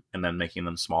them and then making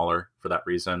them smaller for that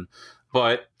reason.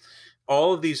 But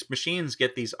all of these machines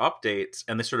get these updates,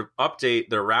 and they sort of update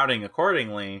their routing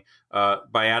accordingly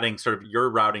by adding sort of your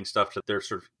routing stuff to their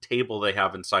sort of table they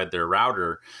have inside their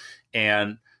router.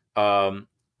 And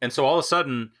so all of a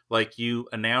sudden, like you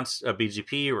announce a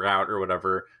BGP route or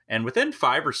whatever, and within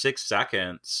 5 or 6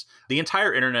 seconds, the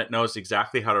entire internet knows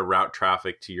exactly how to route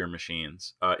traffic to your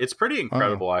machines. It's pretty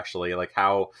incredible, actually, like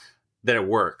how that it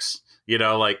works.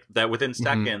 Like that within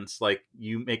seconds, like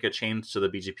you make a change to the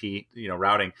BGP,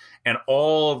 routing, and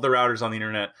all of the routers on the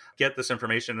internet get this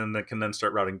information and then can then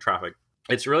start routing traffic.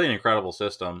 It's really an incredible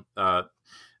system. And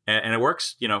it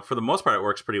works, for the most part, it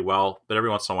works pretty well. But every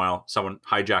once in a while, someone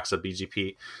hijacks a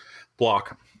BGP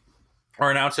block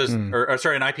or announces, an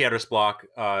IP address block,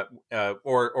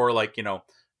 or like,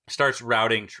 starts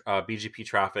routing BGP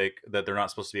traffic that they're not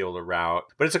supposed to be able to route.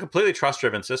 But it's a completely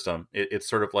trust-driven system. It's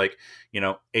sort of like,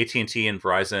 AT&T and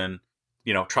Verizon,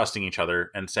 trusting each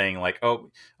other and saying like,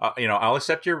 I'll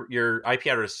accept your IP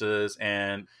addresses,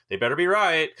 and they better be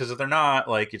right, because if they're not,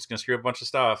 like, it's going to screw up a bunch of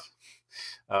stuff.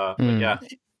 But yeah.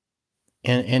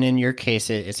 And in your case,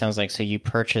 it sounds like, so you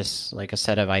purchase like a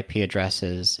set of IP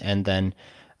addresses, and then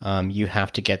you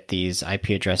have to get these IP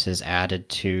addresses added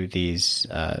to these,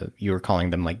 you were calling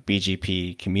them like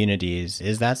BGP communities.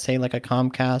 Is that, say, like a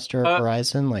Comcast or a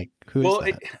Verizon? Like, who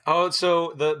is that?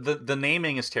 So the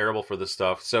naming is terrible for this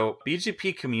stuff. So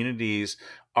BGP communities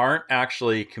aren't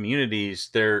actually communities.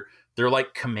 They're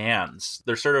like commands.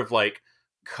 They're sort of like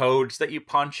codes that you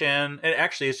punch in. It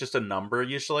actually is just a number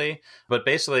usually, but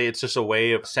basically it's just a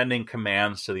way of sending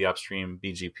commands to the upstream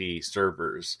BGP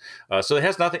servers. So it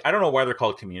has nothing. I don't know why they're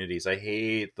called communities. I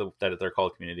hate that they're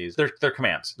called communities. They're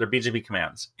commands. They're BGP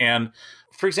commands. And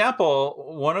for example,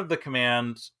 one of the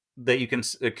commands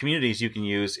that communities you can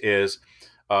use is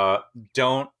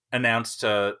don't announce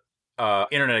to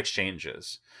internet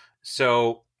exchanges.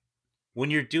 So when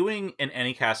you're doing an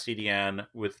Anycast CDN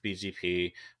with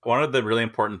BGP, one of the really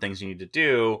important things you need to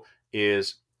do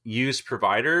is use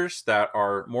providers that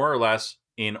are more or less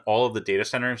in all of the data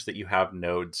centers that you have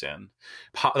nodes in.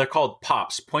 They're called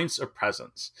POPs, points of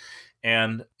presence.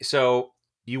 And so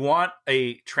you want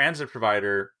a transit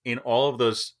provider in all of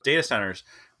those data centers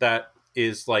that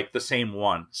is like the same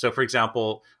one. So, for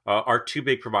example, our two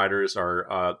big providers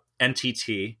are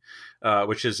NTT,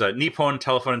 which is Nippon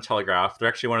Telephone and Telegraph. They're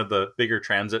actually one of the bigger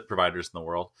transit providers in the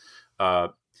world.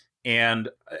 And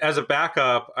as a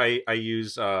backup, I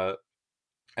use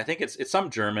I think it's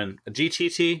some German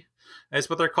GTT. That's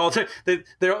what they're called. They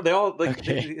all like.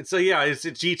 Okay. So yeah, it's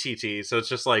GTT. So it's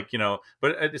just like, you know,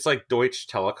 but it's like Deutsche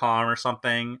Telekom or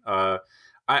something.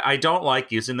 I don't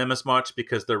like using them as much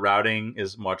because their routing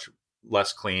is much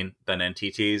less clean than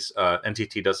NTT's.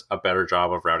 NTT does a better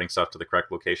job of routing stuff to the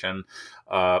correct location.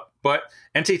 But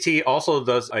NTT also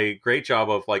does a great job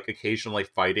of like occasionally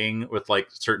fighting with like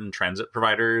certain transit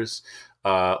providers.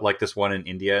 Like this one in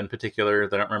India in particular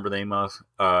that I don't remember the name of.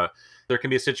 There can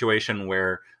be a situation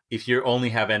where if you only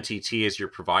have NTT as your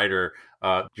provider,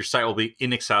 your site will be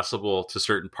inaccessible to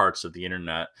certain parts of the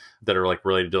internet that are like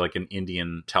related to like an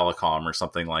Indian telecom or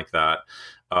something like that.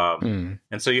 And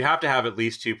so you have to have at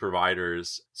least two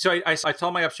providers. So I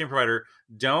tell my upstream provider,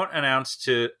 don't announce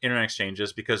to internet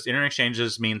exchanges, because internet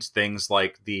exchanges means things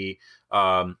like the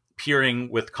peering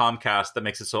with Comcast that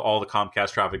makes it so all the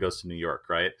Comcast traffic goes to New York,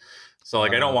 right? So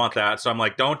like I don't want that. So I'm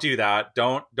like, don't do that.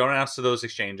 Don't announce to those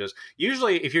exchanges.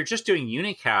 Usually if you're just doing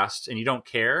unicast and you don't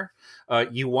care,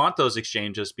 you want those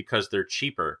exchanges because they're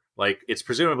cheaper. Like it's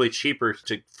presumably cheaper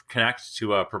to connect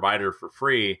to a provider for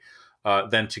free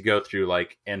than to go through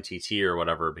like NTT or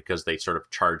whatever, because they sort of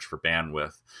charge for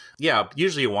bandwidth. Yeah,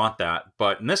 usually you want that.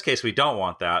 But in this case, we don't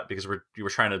want that because we're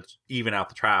trying to even out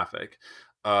the traffic.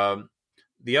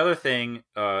 The other thing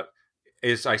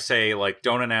is I say, like,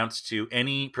 don't announce to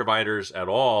any providers at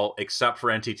all except for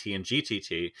NTT and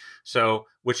GTT. So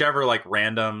whichever like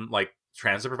random like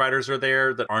transit providers are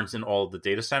there that aren't in all of the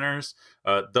data centers,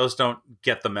 those don't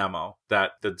get the memo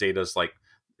that the data is like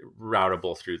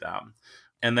routable through them.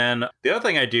 And then the other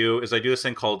thing I do is I do this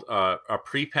thing called a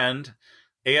prepend,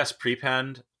 AS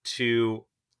prepend to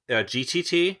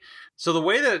GTT. So the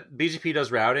way that BGP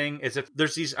does routing is if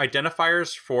there's these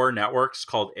identifiers for networks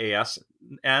called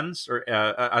ASNs, or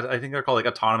I think they're called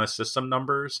like autonomous system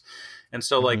numbers. And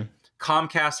so like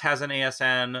Comcast has an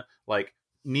ASN, like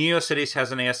NeoCities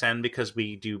has an ASN because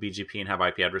we do BGP and have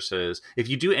IP addresses. If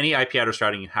you do any IP address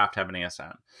routing, you have to have an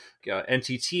ASN.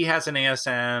 NTT has an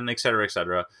ASN, et cetera, et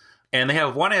cetera. And they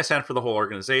have one ASN for the whole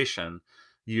organization,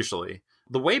 usually.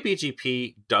 The way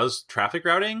BGP does traffic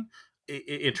routing,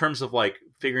 in terms of like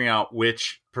figuring out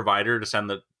which provider to send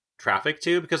the traffic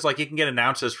to, because like you can get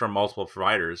announces from multiple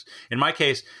providers. In my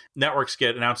case, networks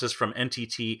get announces from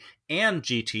NTT and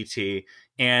GTT,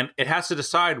 and it has to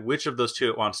decide which of those two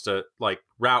it wants to like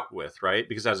route with, right?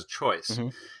 Because it has a choice.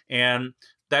 And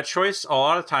that choice a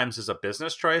lot of times is a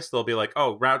business choice. They'll be like,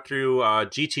 oh, route through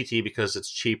GTT because it's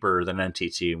cheaper than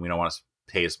NTT and we don't want to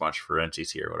pay as much for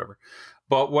NTT or whatever.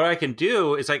 But what I can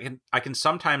do is I can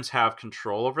sometimes have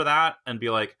control over that and be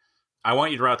like, I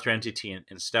want you to route through NTT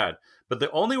instead. But the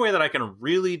only way that I can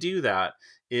really do that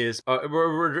is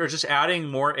we're just adding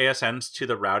more ASNs to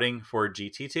the routing for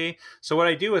GTT. So what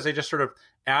I do is I just sort of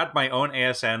add my own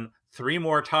ASN 3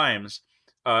 more times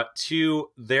to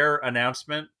their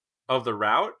announcement of the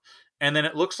route. And then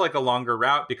it looks like a longer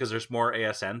route because there's more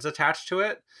ASNs attached to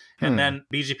it. And then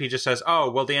BGP just says, oh,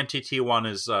 well, the NTT one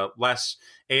is less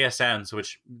ASNs,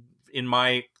 which in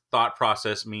my thought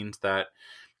process means that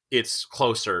it's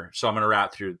closer. So I'm going to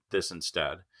route through this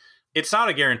instead. It's not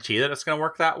a guarantee that it's going to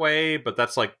work that way, but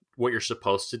that's like what you're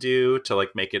supposed to do to like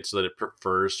make it so that it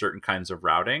prefers certain kinds of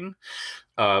routing.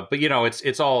 But, you know,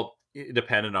 it's all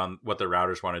dependent on what the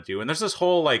routers want to do. And there's this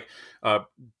whole like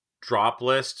drop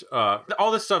list.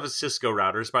 All this stuff is Cisco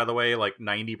routers, by the way. Like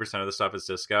 90% of the stuff is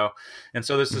Cisco. And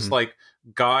so there's this like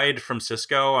guide from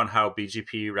Cisco on how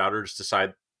BGP routers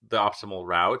decide the optimal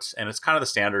routes, and it's kind of the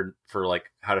standard for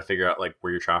like how to figure out like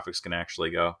where your traffic's going to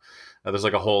actually go. There's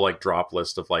like a whole like drop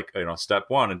list of like, you know, step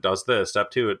 1 it does this,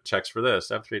 step 2 it checks for this,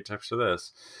 step 3 it checks for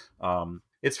this.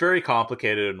 It's very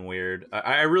complicated and weird.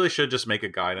 I really should just make a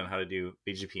guide on how to do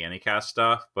BGP Anycast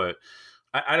stuff, but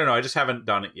I don't know. I just haven't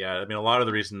done it yet. I mean, a lot of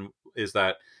the reason is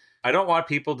that I don't want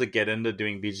people to get into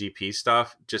doing BGP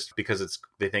stuff just because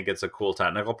they think it's a cool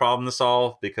technical problem to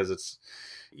solve, because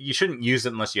you shouldn't use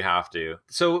it unless you have to.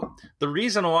 So the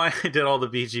reason why I did all the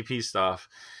BGP stuff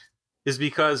is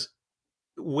because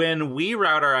when we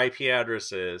route our IP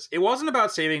addresses, it wasn't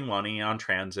about saving money on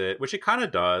transit, which it kind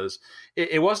of does.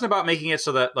 It wasn't about making it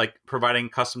so that like providing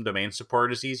custom domain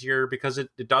support is easier, because it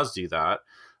does do that,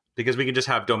 because we can just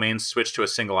have domains switch to a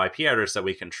single IP address that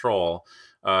we control.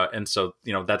 And so,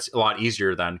 that's a lot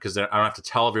easier then, because I don't have to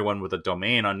tell everyone with a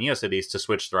domain on NeoCities to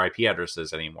switch their IP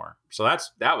addresses anymore. So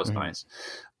that was nice.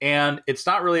 And it's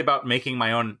not really about making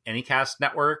my own Anycast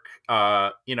network,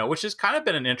 which has kind of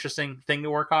been an interesting thing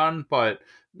to work on, but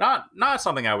not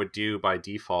something I would do by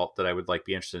default that I would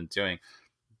be interested in doing.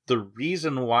 The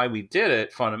reason why we did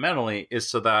it fundamentally is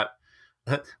so that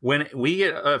when we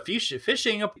get a few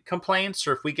phishing complaints,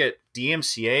 or if we get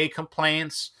DMCA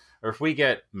complaints, or if we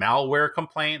get malware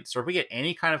complaints, or if we get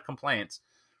any kind of complaints,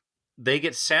 they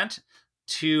get sent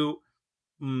to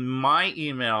my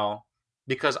email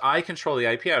because I control the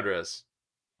IP address.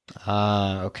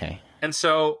 Okay. And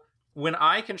so when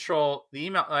I control the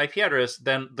email IP address,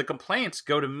 then the complaints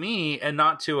go to me and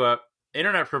not to a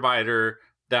internet provider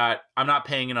that I'm not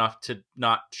paying enough to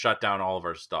not shut down all of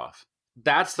our stuff.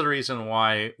 That's the reason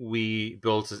why we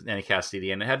built Anycast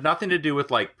CDN. It had nothing to do with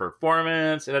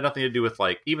performance. It had nothing to do with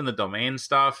even the domain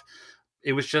stuff.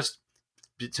 It was just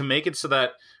to make it so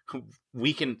that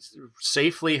we can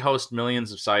safely host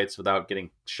millions of sites without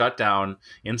getting shut down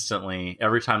instantly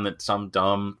every time that some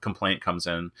dumb complaint comes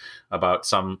in about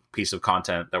some piece of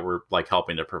content that we're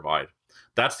helping to provide.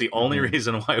 That's the only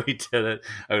reason why we did it.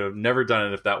 I would have never done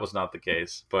it if that was not the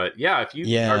case. But yeah, if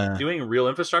you are doing real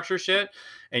infrastructure shit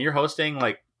and you're hosting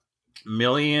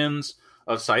millions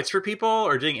of sites for people,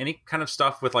 or doing any kind of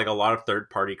stuff with a lot of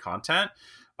third-party content,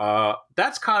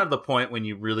 that's kind of the point when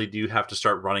you really do have to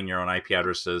start running your own IP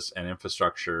addresses and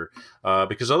infrastructure,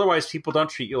 because otherwise people don't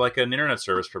treat you like an internet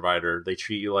service provider. They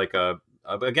treat you like a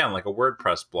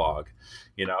WordPress blog,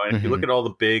 and if you look at all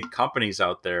the big companies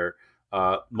out there,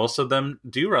 most of them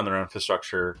do run their own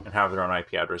infrastructure and have their own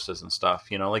IP addresses and stuff,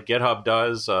 like GitHub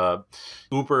does,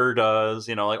 Uber does,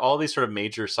 all these sort of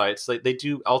major sites, they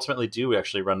do ultimately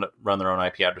actually run their own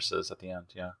IP addresses at the end.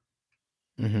 Yeah.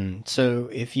 So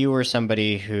if you were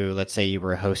somebody who, let's say you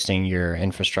were hosting your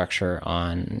infrastructure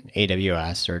on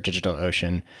AWS or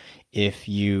DigitalOcean, if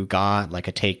you got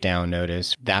a takedown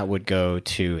notice, that would go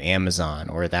to Amazon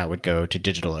or that would go to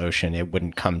DigitalOcean. It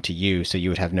wouldn't come to you, so you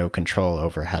would have no control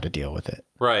over how to deal with it.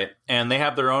 Right. And they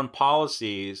have their own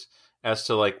policies as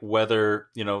to whether,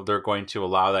 they're going to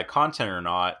allow that content or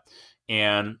not.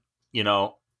 And,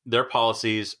 their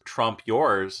policies trump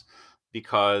yours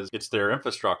because it's their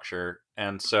infrastructure.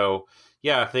 And so,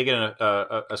 yeah, if they get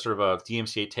a sort of a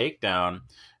DMCA takedown,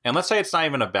 and let's say it's not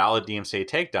even a valid DMCA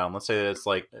takedown, let's say that it's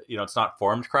it's not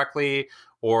formed correctly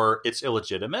or it's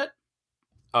illegitimate,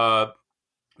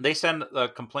 they send a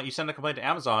complaint. You send a complaint to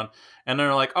Amazon, and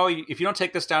they're like, "Oh, if you don't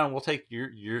take this down, we'll take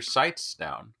your sites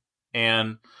down."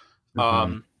 And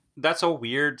that's a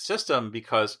weird system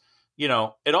because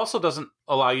it also doesn't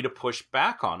allow you to push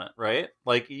back on it, right?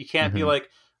 You can't be like,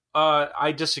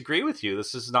 I disagree with you.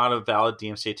 This is not a valid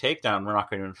DMCA takedown. We're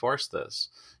not going to enforce this.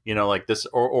 This,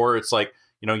 or it's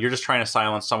you're just trying to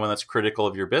silence someone that's critical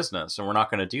of your business, and we're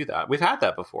not going to do that. We've had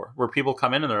that before, where people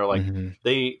come in and they're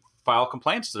they file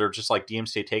complaints that are just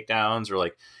DMCA takedowns,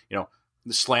 or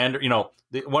the slander.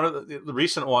 One of the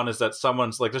recent one is that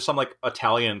someone's there's some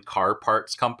Italian car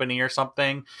parts company or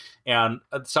something, and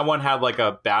someone had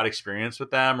a bad experience with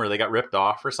them, or they got ripped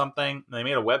off or something. And they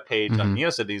made a web page on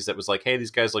NeoCities that was hey,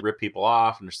 these guys rip people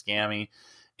off and they're scammy.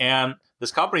 And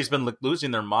this company's been losing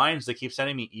their minds. They keep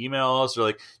sending me emails.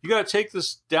 They're you got to take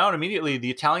this down immediately. The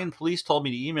Italian police told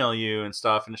me to email you and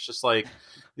stuff. And it's just the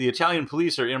Italian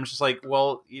police are, and I'm just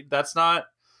well, that's not,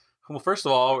 well, first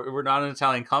of all, we're not an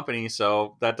Italian company,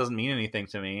 so that doesn't mean anything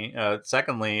to me.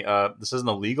 Secondly, this isn't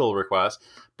a legal request.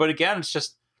 But again, it's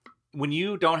just when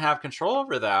you don't have control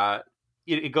over that,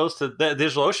 it goes to the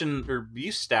DigitalOcean or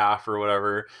abuse staff or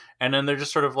whatever, and then they're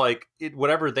just sort of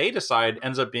whatever they decide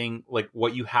ends up being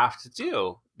what you have to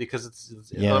do, because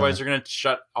otherwise they're going to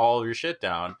shut all of your shit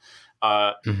down.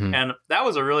 And that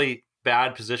was a really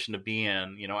bad position to be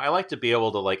in. I like to be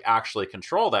able to actually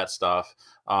control that stuff.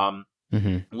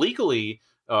 Legally,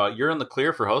 you're in the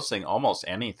clear for hosting almost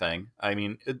anything. I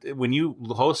mean, when you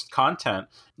host content,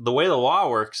 the way the law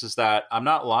works is that I'm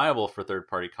not liable for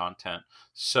third-party content.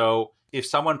 So if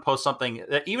someone posts something,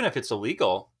 even if it's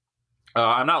illegal,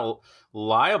 I'm not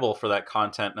liable for that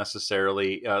content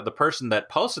necessarily. The person that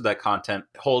posted that content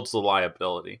holds the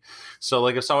liability. So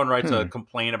if someone writes a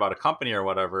complaint about a company or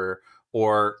whatever,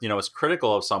 or, is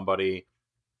critical of somebody,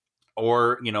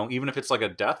 or, even if it's a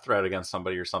death threat against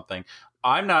somebody or something,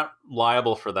 I'm not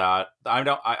liable for that. I'm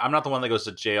not the one that goes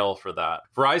to jail for that.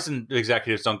 Verizon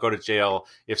executives don't go to jail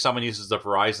if someone uses the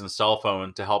Verizon cell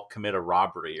phone to help commit a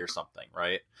robbery or something,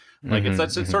 right?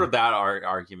 It's sort of that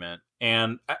argument.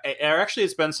 And actually,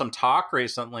 it's been some talk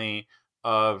recently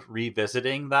of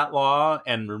revisiting that law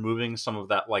and removing some of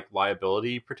that like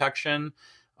liability protection,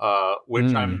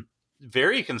 which I'm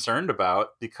very concerned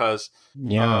about, because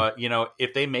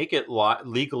if they make it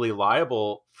legally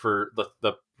liable for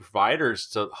the providers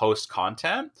to host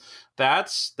content,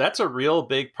 that's a real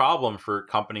big problem for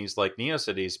companies like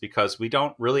NeoCities, because we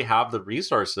don't really have the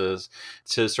resources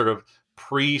to sort of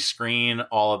pre-screen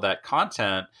all of that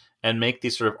content and make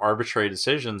these sort of arbitrary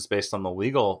decisions based on the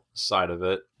legal side of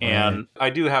it. Right. And I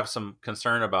do have some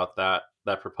concern about that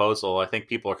proposal. I think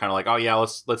people are kind of like, oh yeah,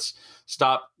 let's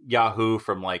stop Yahoo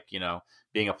from like,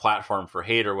 being a platform for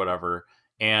hate or whatever.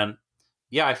 And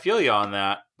yeah, I feel you on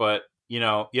that, but you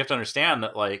have to understand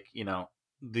that like,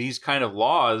 these kind of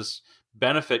laws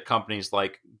benefit companies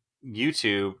like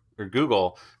YouTube or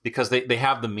Google because they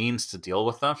have the means to deal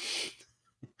with them.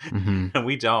 And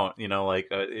we don't,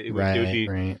 it would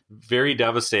be very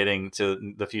devastating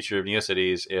to the future of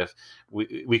NeoCities if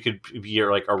we could be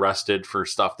like arrested for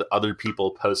stuff that other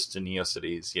people post to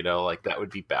NeoCities, like that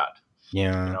would be bad.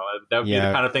 Yeah. That would be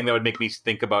the kind of thing that would make me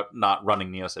think about not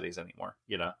running NeoCities anymore,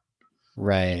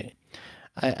 Right.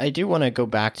 I do want to go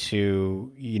back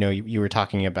to, you were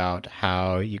talking about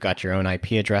how you got your own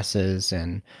IP addresses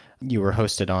and you were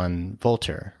hosted on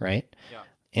Vultr, right? Yeah.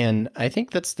 And I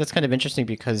think that's kind of interesting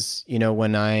because,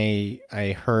 when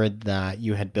I heard that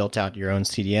you had built out your own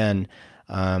CDN,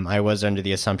 I was under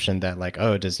the assumption that like,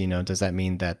 oh, does that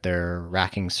mean that they're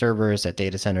racking servers at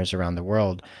data centers around the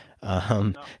world?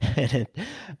 No. And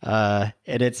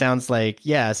it sounds like,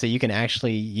 so you can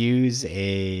actually use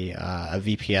a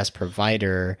VPS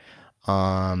provider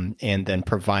and then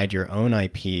provide your own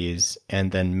IPs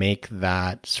and then make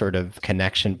that sort of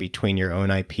connection between your own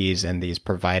IPs and these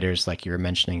providers like you were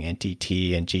mentioning,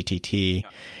 NTT and GTT. Yeah.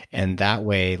 And that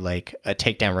way, like a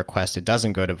takedown request, it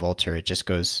doesn't go to Vultr, it just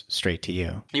goes straight to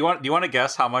you. Do you want to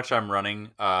guess how much I'm running,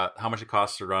 how much it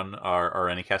costs to run our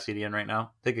Anycast CDN right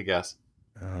now? Take a guess.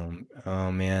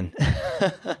 Oh man.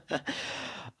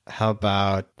 How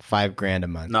about $5,000 a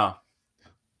month? No.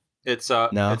 It's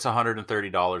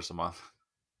 $130 a month.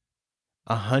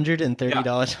 $130 a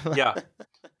month? Yeah.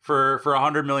 For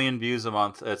 100 million views a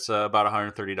month, it's about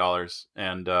 $130.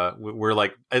 And we're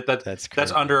like,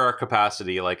 that's under our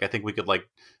capacity. Like, I think we could like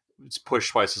push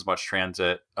twice as much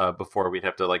transit before we'd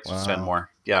have to like spend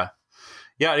more. Yeah.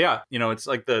 It's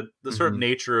like the sort of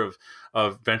nature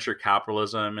of venture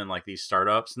capitalism and like these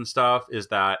startups and stuff is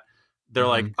that they're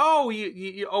like, oh,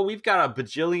 we've got a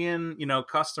bajillion,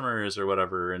 customers or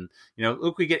whatever. And,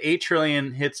 look, we get 8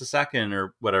 trillion hits a second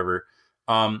or whatever.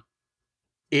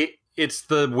 It's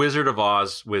the Wizard of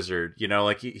Oz wizard,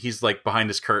 like he's like behind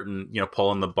his curtain,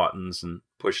 pulling the buttons and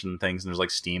pushing things and there's like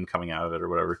steam coming out of it or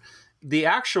whatever. The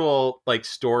actual like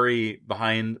story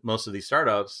behind most of these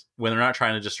startups, when they're not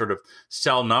trying to just sort of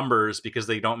sell numbers because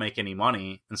they don't make any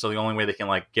money, and so the only way they can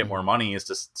like get more money is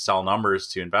to sell numbers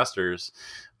to investors.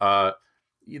 The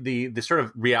sort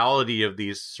of reality of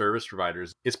these service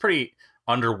providers is pretty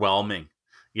underwhelming,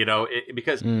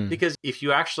 because if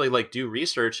you actually like do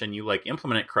research and you like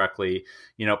implement it correctly,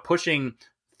 pushing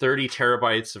 30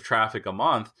 terabytes of traffic a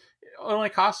month, it only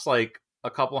costs like a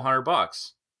couple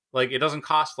 $100. Like it doesn't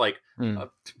cost like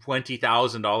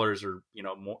 $20,000 or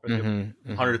more,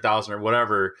 100,000 or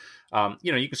whatever.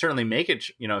 You can certainly make it.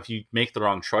 If you make the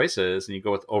wrong choices and you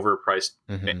go with overpriced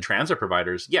transit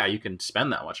providers, you can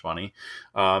spend that much money.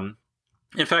 In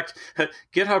fact,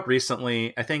 GitHub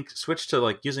recently, I think, switched to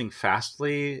like using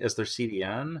Fastly as their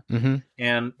CDN,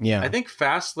 and I think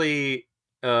Fastly.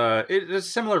 It's a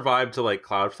similar vibe to like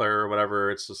Cloudflare or whatever.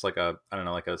 It's just like a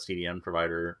CDN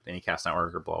provider, Anycast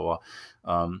network or blah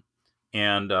blah.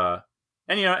 And all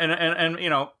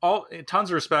tons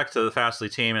of respect to the Fastly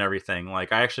team and everything.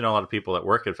 Like I actually know a lot of people that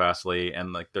work at Fastly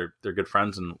and like they're good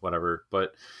friends and whatever.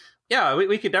 But yeah,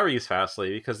 we could never use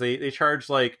Fastly because they charge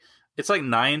like it's like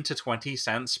 9 to 20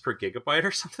 cents per gigabyte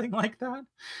or something like that.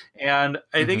 And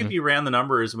I think if you ran the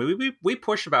numbers, we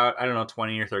push about,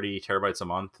 20 or 30 terabytes a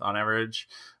month on average.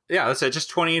 Yeah, that's it. Just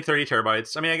 20 or 30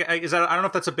 terabytes. I mean, I don't know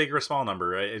if that's a big or a small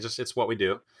number. Right? It's what we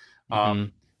do.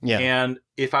 Yeah. And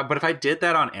if I did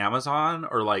that on Amazon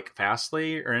or like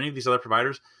Fastly or any of these other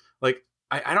providers, like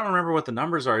I don't remember what the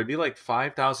numbers are. It'd be like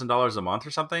 $5,000 a month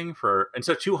or something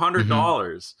instead of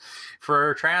 $200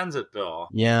 for a transit bill.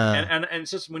 Yeah. And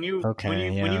it's just when you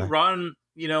run,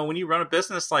 when you run a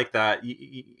business like that,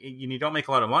 you don't make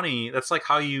a lot of money. That's like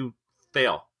how you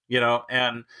fail,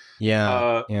 and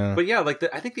but yeah, like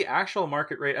I think the actual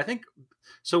market rate, I think,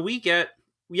 so we get,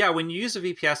 when you use a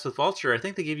VPS with Vultr, I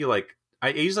think they give you like, I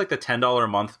use like the $10 a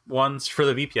month ones for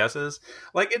the VPSs.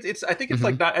 Like it's I think it's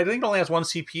like that. I think it only has one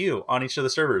CPU on each of the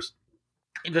servers.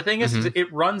 The thing is,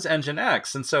 it runs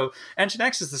Nginx, and so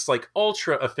Nginx is this like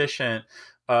ultra efficient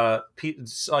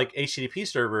like HTTP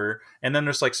server, and then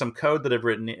there's like some code that I've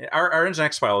written. Our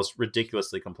Nginx file is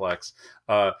ridiculously complex,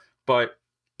 but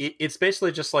it's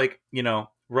basically just like, you know,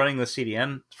 running the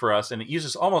CDN for us, and it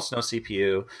uses almost no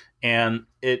CPU, and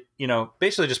it, you know,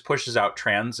 basically just pushes out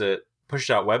transit, pushes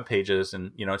out web pages,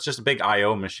 and, you know, it's just a big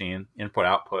IO machine, input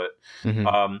output.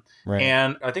 Right.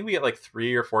 And I think we get like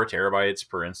 3 or 4 terabytes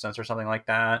per instance or something like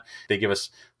that. They give us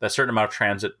that certain amount of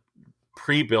transit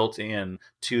pre-built in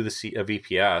to the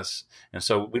VPS, and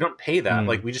so we don't pay that.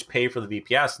 Like, we just pay for the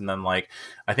VPS, and then like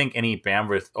I think any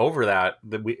bandwidth over that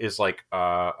is like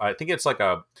I think it's like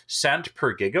a cent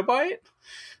per gigabyte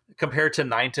compared to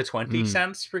 9 to 20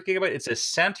 cents per gigabyte. It's a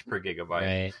cent per gigabyte,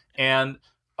 right. And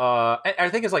I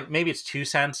think it's like maybe it's 2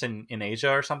 cents in Asia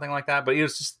or something like that. But it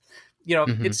was just, you know,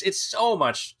 it's so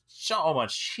much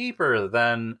cheaper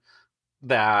than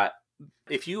that.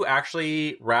 If you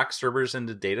actually rack servers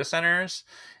into data centers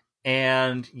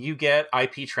and you get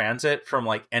IP transit from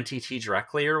like NTT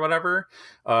directly or whatever,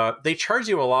 they charge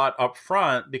you a lot up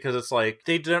front, because it's like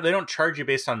they don't charge you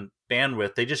based on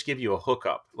bandwidth. They just give you a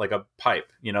hookup, like a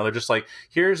pipe. You know, they're just like,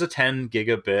 here's a 10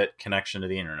 gigabit connection to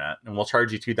the internet, and we'll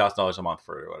charge you $2,000 a month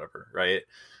for it or whatever, right?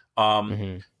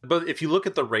 But if you look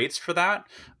at the rates for that,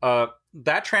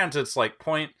 that transit's like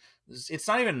it's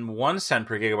not even 1 cent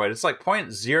per gigabyte. It's like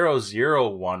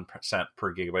 0.001%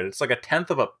 per gigabyte. It's like a tenth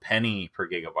of a penny per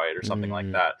gigabyte or something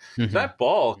like that. So that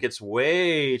bulk gets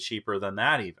way cheaper than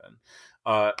that even.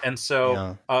 And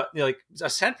so like a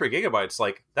cent per gigabyte,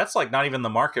 that's like not even the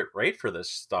market rate for this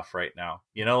stuff right now.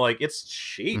 You know, like it's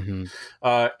cheap. And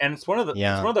it's one of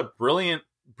the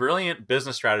brilliant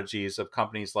business strategies of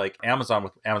companies like Amazon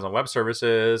with Amazon Web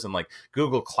Services and like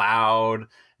Google Cloud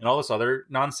and all this other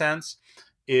nonsense,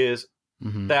 is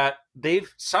that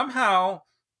they've somehow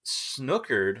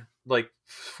snookered, like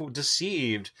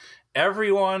deceived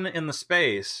everyone in the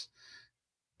space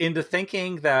into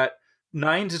thinking that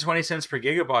 9 to 20 cents per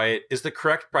gigabyte is the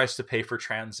correct price to pay for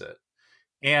transit.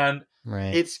 And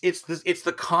it's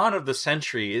the con of the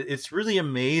century. It's really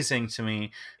amazing to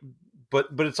me. But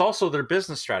it's also their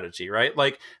business strategy, right?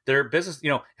 Like their business, you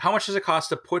know, how much does it cost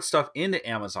to put stuff into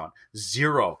Amazon?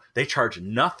 $0. They charge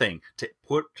nothing to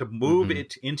move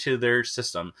it into their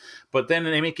system, but then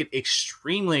they make it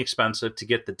extremely expensive to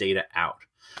get the data out.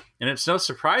 And it's no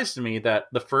surprise to me that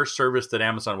the first service that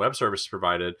Amazon Web Services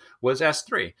provided was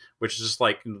S3, which is just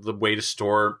like the way to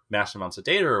store massive amounts of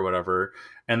data or whatever,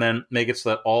 and then make it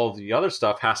so that all of the other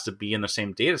stuff has to be in the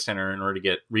same data center in order to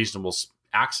get reasonable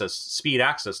speed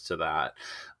access to that,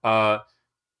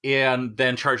 and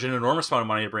then charge an enormous amount of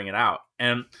money to bring it out.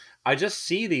 And I just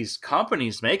see these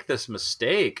companies make this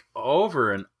mistake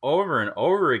over and over and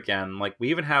over again. Like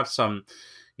we even have some,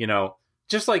 you know,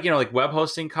 just like, you know, like web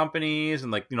hosting companies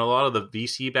and like, you know, a lot of the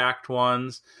VC backed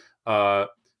ones, you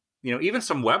know, even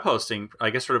some web hosting,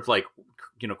 I guess, sort of like,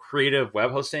 you know, creative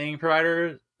web hosting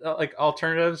providers, like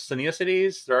alternatives to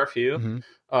NeoCities. There are a few.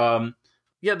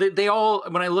 Yeah, they all,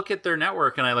 when I look at their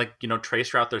network and I like, you know,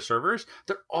 trace route their servers,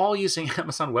 they're all using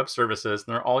Amazon Web Services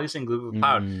and they're all using Google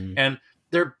Cloud. And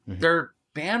their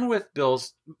bandwidth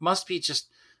bills must be just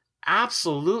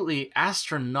absolutely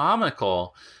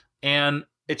astronomical. And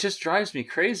it just drives me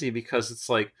crazy, because it's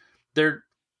like they're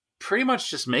pretty much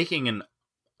just making an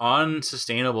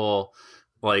unsustainable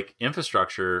like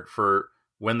infrastructure for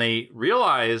when they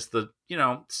realize the, you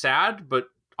know, sad but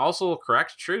also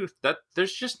correct truth that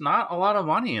there's just not a lot of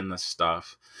money in this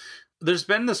stuff. There's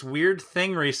been this weird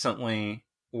thing recently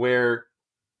where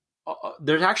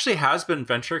there actually has been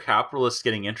venture capitalists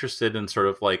getting interested in sort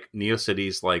of like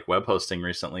NeoCities like web hosting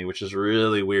recently, which is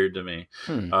really weird to me.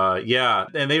 Yeah,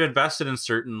 and they've invested in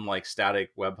certain like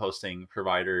static web hosting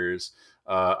providers.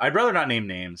 I'd rather not name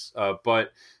names,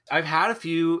 but I've had a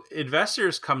few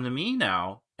investors come to me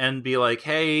now and be like,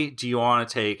 hey, do you want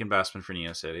to take investment for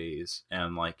NeoCities?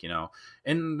 And like, you know,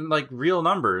 and like real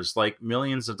numbers, like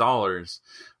millions of dollars.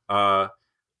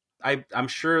 I'm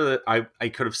sure that I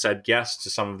could have said yes to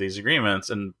some of these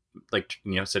agreements, and like,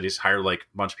 NeoCities hired like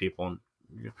a bunch of people.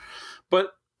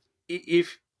 But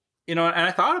if, you know, and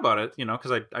I thought about it, you know,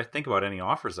 because I think about any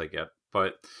offers I get.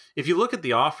 But if you look at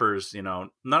the offers, you know,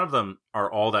 none of them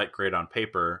are all that great on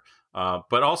paper.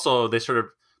 But also they sort of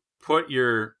put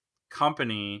your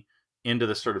company into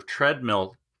this sort of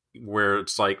treadmill where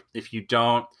it's like, if you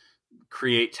don't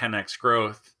create 10x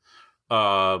growth,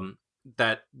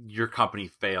 that your company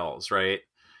fails, right?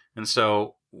 And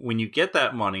so when you get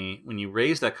that money, when you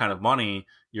raise that kind of money,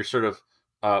 you're sort of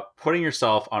putting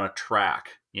yourself on a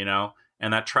track, you know,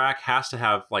 and that track has to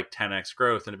have like 10x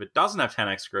growth. And if it doesn't have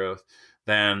 10x growth,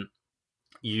 then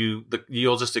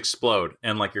you'll just explode,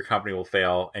 and like your company will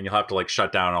fail, and you'll have to like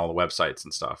shut down all the websites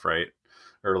and stuff, right?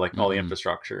 Or like all the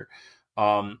infrastructure.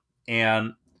 And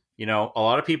a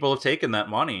lot of people have taken that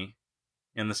money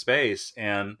in the space,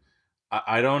 and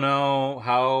I don't know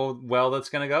how well that's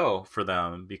going to go for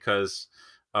them, because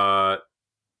I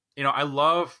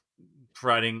love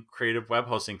providing creative web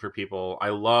hosting for people. I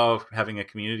love having a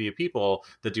community of people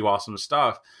that do awesome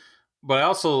stuff. But I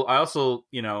also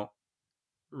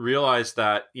realize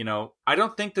that, I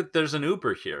don't think that there's an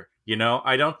Uber here.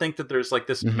 I don't think that there's like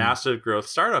this massive growth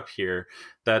startup here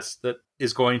that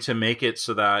is going to make it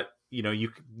so that, you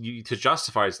to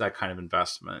justify that kind of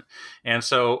investment. And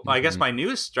so I guess my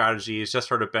new strategy has just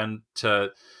sort of been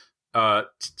to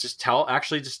just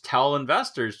tell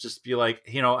investors, just be like,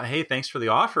 hey, thanks for the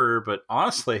offer, but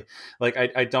honestly, like,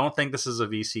 I don't think this is a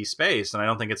VC space, and I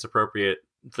don't think it's appropriate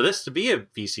for this to be a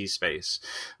VC space.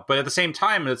 But at the same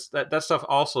time, it's that stuff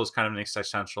also is kind of an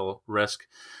existential risk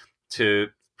to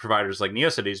providers like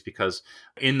Neocities, because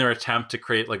in their attempt to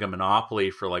create like a monopoly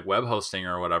for like web hosting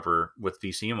or whatever with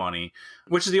VC money,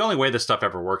 which is the only way this stuff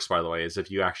ever works, by the way, is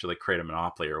if you actually create a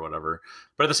monopoly or whatever.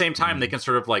 But at the same time, they can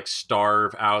sort of like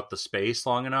starve out the space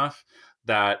long enough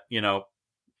that,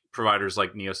 providers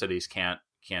like Neocities can't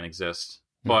exist.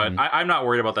 But I'm not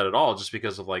worried about that at all, just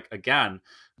because of like, again,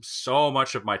 so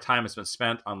much of my time has been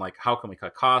spent on like, how can we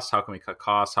cut costs? How can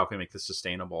we make this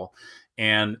sustainable?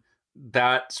 And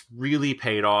that's really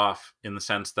paid off, in the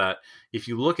sense that if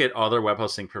you look at other web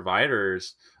hosting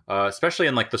providers, especially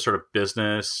in like the sort of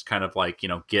business kind of like,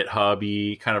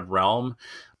 GitHub-y kind of realm,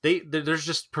 there's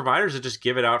just providers that just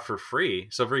give it out for free.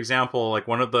 So for example, like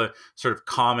one of the sort of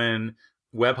common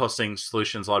web hosting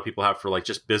solutions a lot of people have for like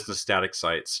just business static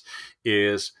sites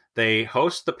is they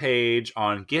host the page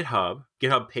on GitHub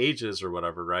Pages or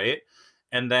whatever, right?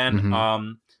 And then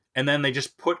and then they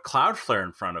just put Cloudflare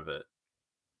in front of it.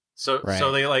 So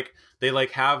they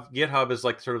have GitHub as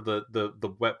like sort of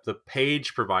the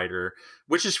page provider,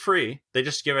 which is free. They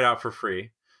just give it out for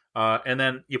free. And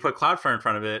then you put Cloudflare in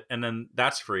front of it, and then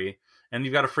that's free. And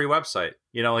you've got a free website, like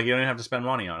you don't even have to spend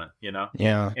money on it,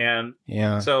 Yeah. And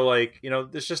yeah. So like,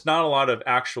 there's just not a lot of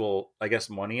actual, I guess,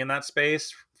 money in that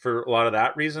space for a lot of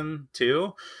that reason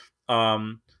too.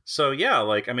 So yeah,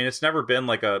 like, I mean, it's never been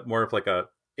like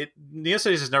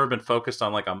Neocities has never been focused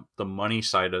on like the money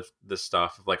side of this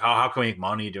stuff, of like, oh, how can we make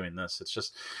money doing this?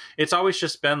 It's always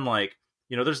just been like,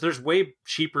 there's way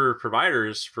cheaper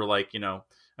providers for like,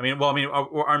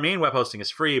 our main web hosting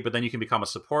is free, but then you can become a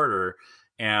supporter,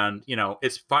 and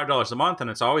it's $5 a month, and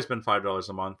it's always been $5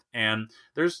 a month. And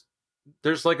there's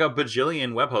like a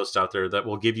bajillion web hosts out there that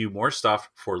will give you more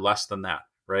stuff for less than that,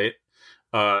 right?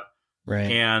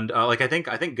 Right. And like I think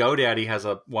GoDaddy has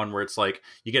a one where it's like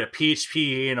you get a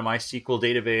PHP and a MySQL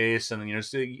database, and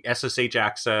SSH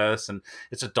access, and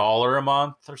it's $1 a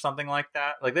month or something like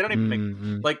that. Like they don't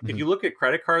even make if you look at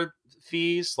credit card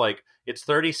fees, like it's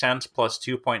 30 cents plus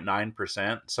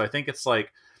 2.9%. So I think it's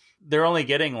like they're only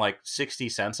getting like 60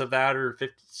 cents of that, or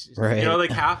 50, right.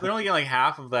 Like half. They're only getting like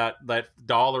half of that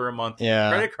 $1 a month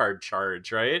credit card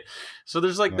charge, right? So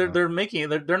there's like they're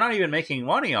not even making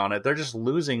money on it. They're just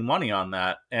losing money on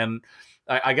that. And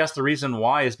I guess the reason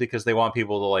why is because they want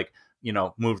people to like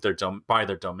buy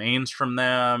their domains from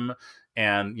them,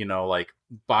 and like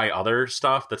buy other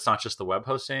stuff that's not just the web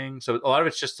hosting. So a lot of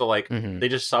it's just to like they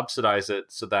just subsidize it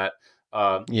so that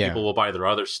people will buy their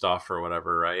other stuff or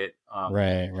whatever, right?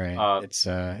 Right. It's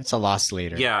a loss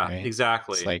leader. Yeah, right?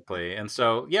 Exactly. And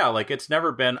so like it's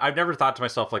never been. I've never thought to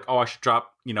myself like, oh, I should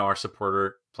drop. Our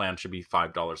supporter plan should be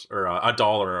 $5 or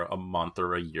 $1 a month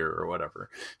or a year or whatever.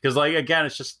 Because like again,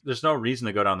 it's just there's no reason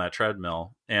to go down that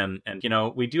treadmill. And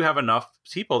we do have enough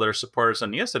people that are supporters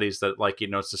on Neocities that like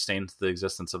sustains the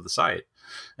existence of the site.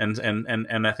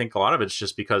 And I think a lot of it's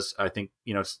just because I think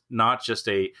it's not just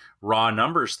a raw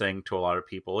numbers thing to a lot of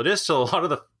people. It is to a lot of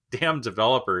the damn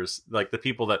developers, like the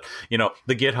people that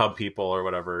the GitHub people or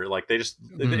whatever. Like they just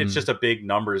it's just a big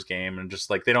numbers game, and just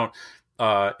like they don't.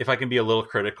 If I can be a little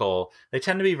critical, they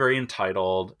tend to be very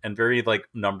entitled and very like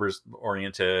numbers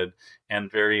oriented,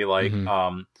 and very like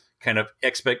kind of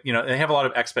they have a lot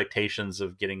of expectations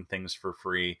of getting things for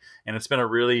free. And it's been a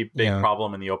really big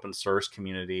problem in the open source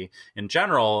community in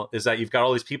general, is that you've got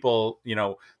all these people,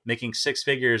 making six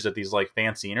figures at these like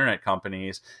fancy internet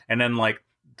companies. And then like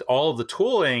all of the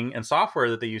tooling and software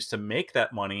that they use to make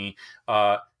that money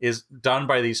is done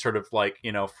by these sort of like,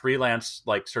 freelance,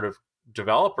 like sort of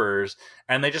developers,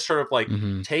 and they just sort of like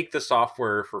Mm-hmm. take the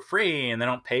software for free and they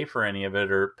don't pay for any of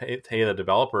it or pay the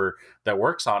developer that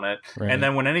works on it. And Right.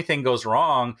 then when anything goes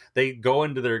wrong, they go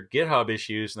into their GitHub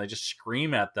issues and they just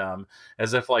scream at them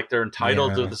as if like they're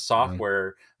entitled to Yeah. the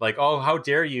software. Like, oh, how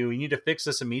dare you? You need to fix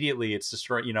this immediately. It's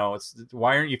destroying, it's,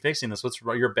 why aren't you fixing this?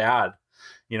 You're bad.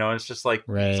 It's just like, it's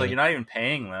like Right. you're not even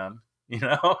paying them, you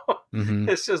know? Mm-hmm.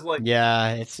 It's just like,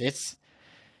 Yeah, it's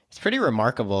pretty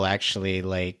remarkable actually,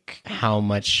 like how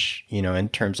much, in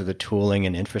terms of the tooling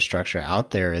and infrastructure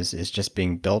out there is just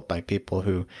being built by people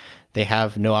who they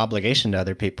have no obligation to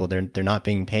other people. They're not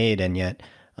being paid, and yet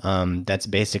that's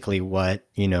basically what,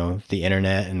 the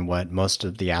internet and what most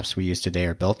of the apps we use today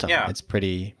are built on. yeah. It's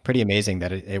pretty amazing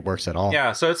that it works at all.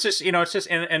 Yeah, so it's just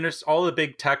and there's all the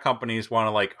big tech companies want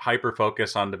to like hyper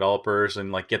focus on developers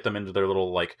and like get them into their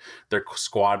little like their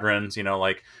squadrons.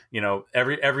 Every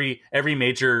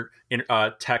major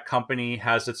tech company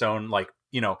has its own like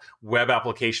web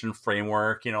application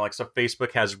framework. Like so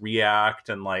Facebook has React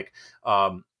and like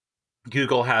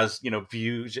Google has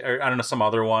Vue, or I don't know, some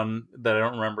other one that I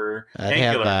don't remember. They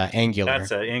have Angular. That's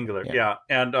it, Angular. Yeah.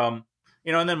 And and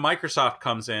then Microsoft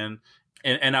comes in,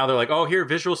 and now they're like, oh, here,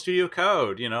 Visual Studio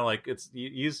Code, like it's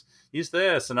use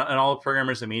this, and all the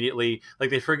programmers immediately like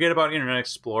they forget about Internet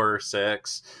Explorer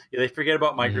 6. They forget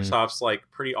about Microsoft's like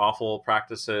pretty awful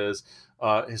practices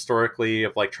historically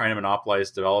of like trying to monopolize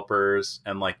developers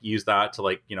and like use that to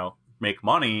like make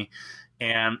money.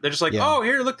 And they're just like, oh,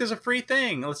 here, look, there's a free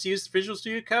thing. Let's use Visual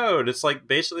Studio Code. It's like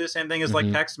basically the same thing as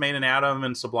like text made in Atom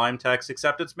and Sublime Text,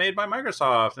 except it's made by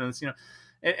Microsoft. And it's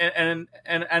and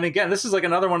again, this is like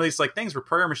another one of these like things where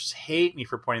programmers just hate me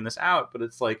for pointing this out. But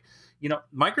it's like,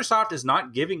 Microsoft is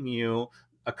not giving you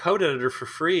a code editor for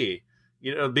free,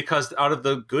 because out of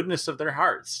the goodness of their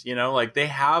hearts, like they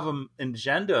have an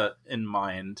agenda in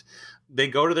mind. They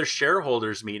go to their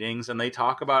shareholders meetings and they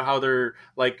talk about how they're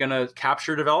like going to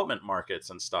capture development markets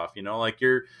and stuff, like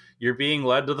you're being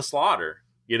led to the slaughter,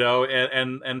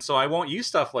 and so I won't use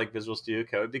stuff like Visual Studio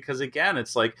Code because again,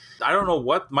 it's like, I don't know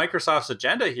what Microsoft's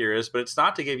agenda here is, but it's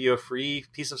not to give you a free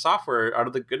piece of software out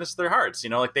of the goodness of their hearts.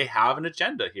 Like they have an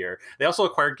agenda here. They also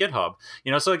acquired GitHub,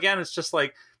 so again, it's just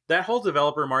like that whole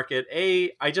developer market.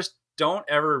 I just don't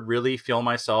ever really feel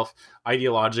myself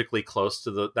ideologically close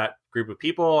to that group of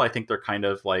people. I think they're kind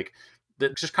of like,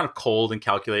 they're just kind of cold and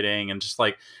calculating and just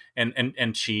like,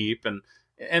 and cheap.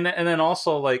 And then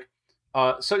also like,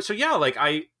 so yeah, like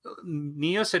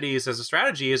NeoCities as a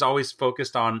strategy is always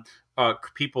focused on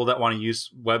people that want to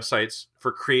use websites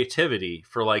for creativity,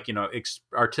 for like,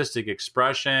 artistic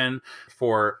expression,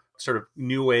 for sort of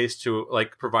new ways to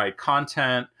like provide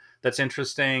content that's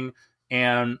interesting.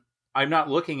 And I'm not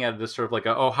looking at this sort of like,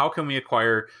 how can we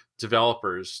acquire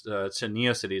developers to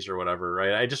NeoCities or whatever,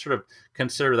 right? I just sort of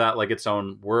consider that like its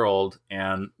own world,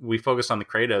 and we focus on the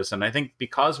creatives. And I think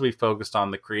because we focused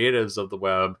on the creatives of the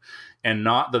web and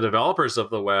not the developers of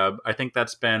the web, I think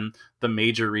that's been the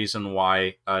major reason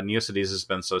why NeoCities has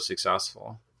been so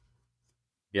successful.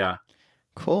 Yeah.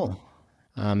 Cool.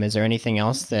 Is there anything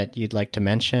else that you'd like to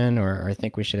mention or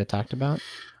think we should have talked about?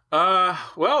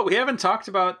 Well, we haven't talked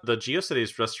about the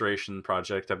GeoCities restoration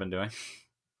project I've been doing.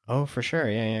 Oh, for sure.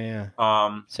 Yeah.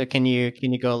 So can you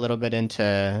go a little bit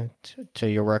into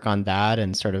your work on that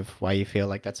and sort of why you feel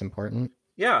like that's important?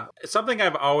 Yeah, it's something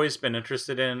I've always been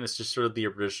interested in. It's just sort of the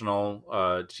original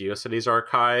GeoCities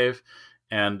archive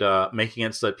and making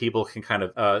it so that people can kind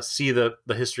of see the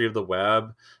history of the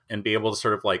web and be able to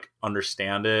sort of like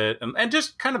understand it and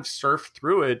just kind of surf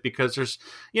through it, because there's,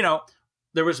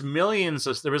 there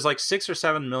was like 6 or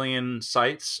 7 million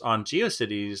sites on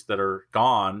GeoCities that are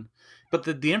gone, but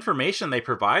the information they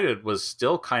provided was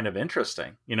still kind of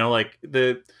interesting. Like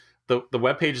the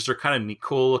web pages are kind of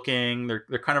cool looking. They're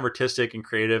kind of artistic and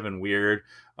creative and weird.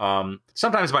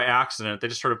 Sometimes by accident, they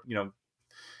just sort of,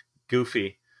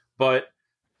 goofy, but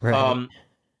Right.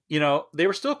 they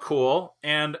were still cool.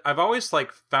 And I've always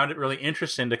like found it really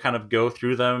interesting to kind of go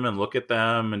through them and look at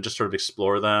them and just sort of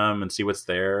explore them and see what's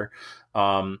there.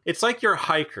 It's like you're a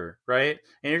hiker, right?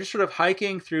 And you're just sort of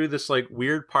hiking through this like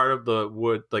weird part of the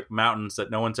wood, like mountains that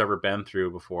no one's ever been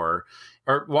through before,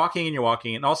 or walking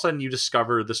and all of a sudden you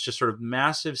discover this just sort of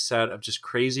massive set of just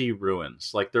crazy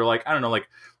ruins. Like they're like, I don't know, like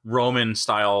Roman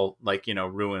style, like,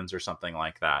 ruins or something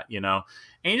like that,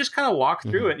 and you just kind of walk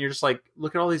through it and you're just like,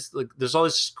 look at all these, like, there's all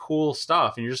this cool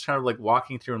stuff. And you're just kind of like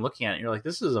walking through and looking at it. And you're like,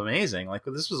 this is amazing. Like,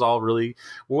 this was all really,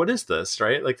 what is this?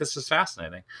 Right? Like, this is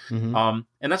fascinating. Mm-hmm.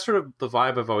 And that's sort of the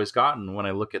vibe I've always gotten when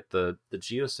I look at the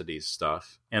GeoCities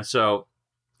stuff. And so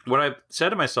what I said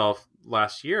to myself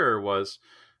last year was,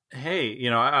 hey,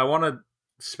 I want to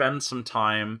spend some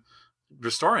time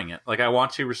restoring it. Like I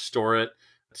want to restore it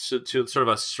to sort of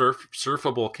a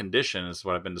surfable condition is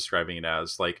what I've been describing it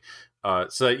as. Like,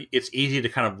 so that it's easy to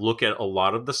kind of look at a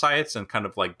lot of the sites and kind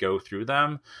of like go through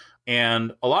them.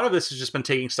 And a lot of this has just been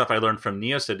taking stuff I learned from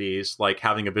NeoCities, like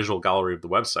having a visual gallery of the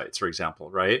websites, for example,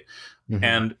 right? Mm-hmm.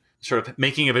 And sort of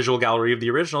making a visual gallery of the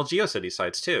original GeoCities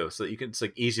sites too, so that you can, it's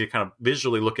like easy to kind of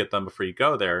visually look at them before you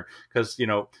go there, because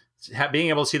being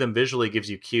able to see them visually gives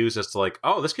you cues as to like,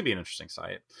 oh, this could be an interesting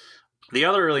site. The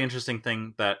other really interesting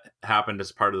thing that happened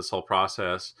as part of this whole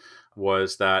process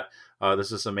was that there's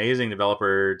this amazing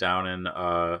developer down in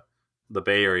the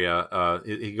Bay Area.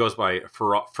 He goes by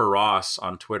Feross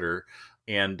on Twitter.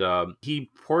 And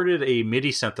he ported a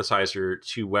MIDI synthesizer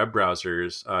to web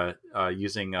browsers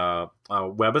using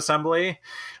WebAssembly.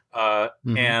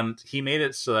 And he made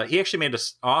it so that he actually made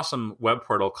this awesome web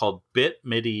portal called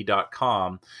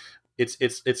bitmidi.com. It's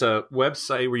a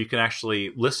website where you can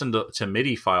actually listen to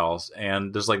MIDI files,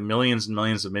 and there's like millions and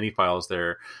millions of MIDI files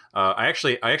there. I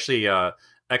actually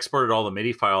exported all the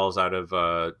MIDI files out of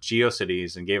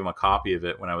GeoCities and gave him a copy of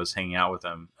it when I was hanging out with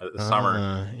him this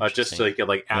summer, just so he could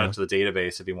like add it to the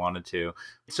database if he wanted to.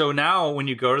 So now when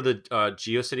you go to the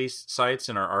GeoCities sites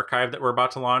in our archive that we're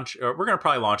about to launch, we're going to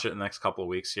probably launch it in the next couple of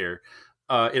weeks here.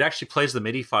 It actually plays the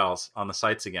MIDI files on the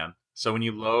sites again. So when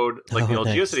you load like the old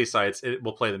GeoCities sites, it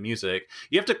will play the music.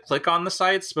 You have to click on the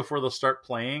sites before they'll start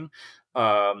playing.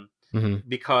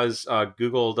 Because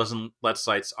Google doesn't let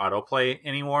sites autoplay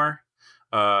anymore.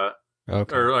 Or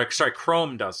like, sorry,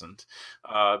 Chrome doesn't,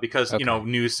 because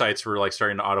news sites were like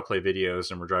starting to autoplay videos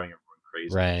and were driving everyone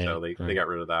crazy. Right, so they got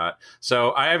rid of that.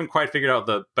 So I haven't quite figured out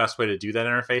the best way to do that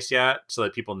interface yet, so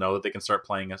that people know that they can start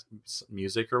playing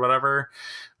music or whatever.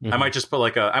 I might just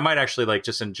put I might actually like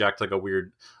just inject like a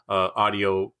weird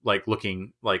audio like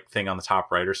looking like thing on the top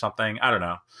right or something. I don't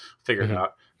know. Figure it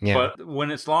out. Yeah. But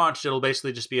when it's launched, it'll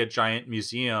basically just be a giant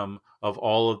museum of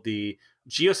all of the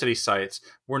GeoCities sites.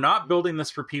 We're not building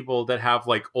this for people that have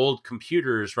like old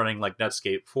computers running like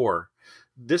Netscape 4.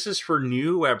 This is for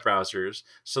new web browsers,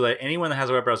 so that anyone that has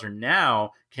a web browser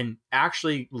now can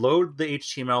actually load the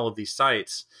HTML of these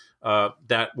sites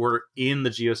that were in the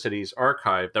GeoCities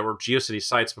archive, that were GeoCities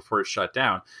sites before it shut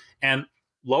down. And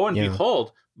lo and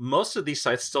behold, most of these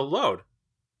sites still load.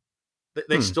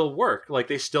 They still work, like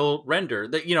they still render.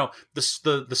 That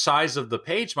the size of the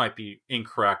page might be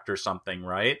incorrect or something,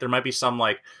 right? There might be some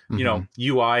like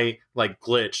UI like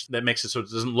glitch that makes it so it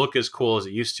doesn't look as cool as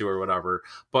it used to or whatever.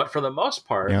 But for the most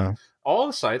part, all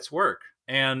the sites work,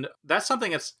 and that's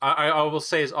something that's I will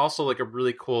say is also like a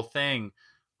really cool thing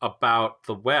about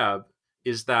the web,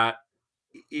 is that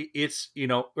it's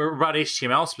or about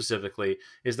HTML specifically,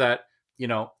 is that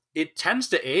it tends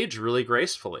to age really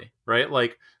gracefully, right?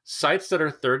 Like sites that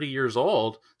are 30 years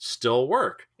old still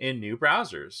work in new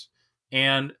browsers.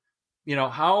 And,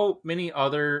 how many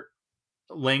other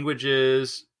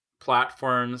languages,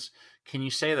 platforms can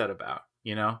you say that about?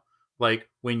 Like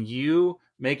when you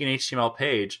make an HTML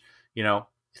page,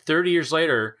 30 years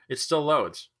later, it still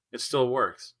loads. It still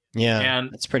works. Yeah, and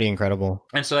that's pretty incredible.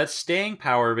 And so that staying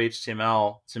power of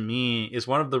HTML to me is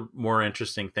one of the more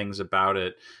interesting things about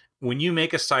it. When you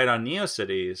make a site on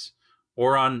NeoCities,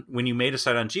 or when you made a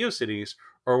site on GeoCities,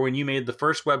 or when you made the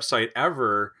first website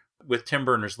ever with Tim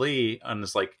Berners-Lee on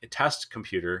this like test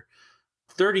computer,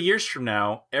 30 years from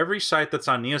now, every site that's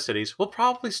on NeoCities will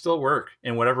probably still work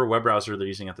in whatever web browser they're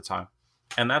using at the time.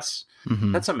 And that's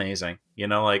amazing.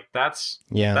 Like that's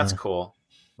cool.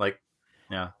 Like,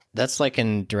 yeah. That's like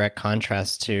in direct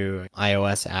contrast to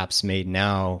iOS apps made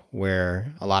now,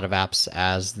 where a lot of apps,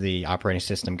 as the operating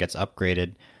system gets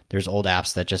upgraded, there's old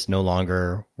apps that just no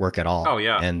longer work at all. Oh,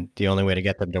 yeah. And the only way to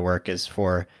get them to work is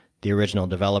for the original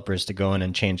developers to go in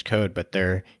and change code, but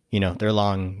they're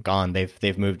long gone.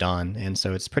 They've moved on. And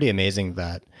so it's pretty amazing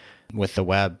that with the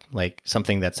web, like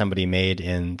something that somebody made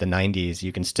in the 90s,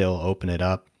 you can still open it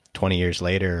up 20 years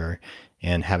later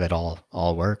and have it all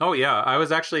work. Oh, yeah. I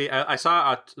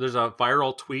saw there's a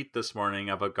viral tweet this morning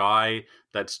of a guy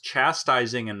that's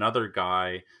chastising another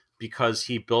guy because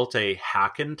he built a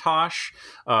Hackintosh.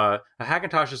 A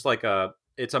Hackintosh is like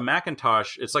it's a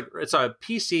Macintosh. It's a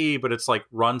PC, but it's like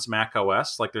runs Mac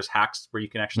OS. Like there's hacks where you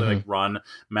can actually like run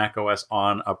Mac OS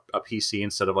on a PC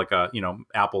instead of like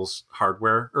Apple's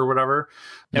hardware or whatever.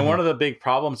 And one of the big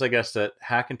problems, I guess, that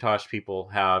Hackintosh people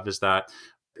have is that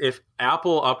if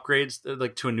Apple upgrades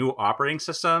like to a new operating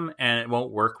system and it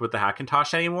won't work with the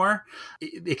Hackintosh anymore,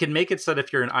 it can make it so that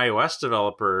if you're an iOS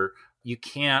developer, you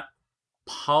can't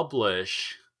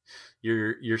publish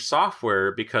your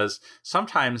software, because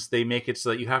sometimes they make it so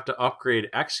that you have to upgrade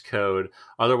Xcode,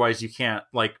 otherwise you can't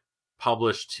like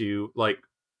publish to like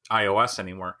iOS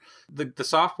anymore. The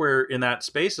software in that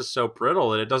space is so brittle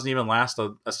that it doesn't even last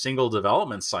a single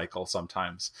development cycle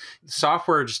sometimes.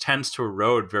 Software just tends to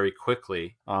erode very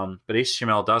quickly, but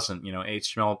HTML doesn't.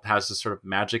 HTML has this sort of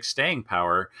magic staying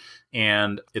power,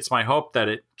 and it's my hope that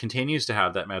it continues to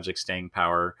have that magic staying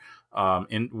power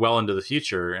well into the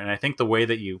future. And I think the way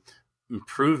that you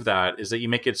improve that is that you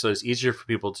make it so it's easier for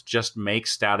people to just make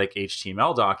static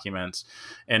HTML documents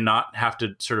and not have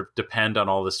to sort of depend on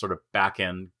all this sort of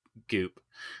back-end goop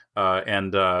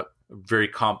and very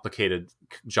complicated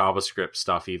JavaScript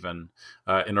stuff even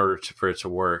in order for it to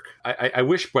work. I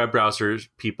wish web browsers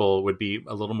people would be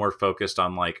a little more focused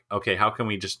on like, okay, how can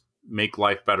we just make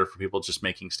life better for people just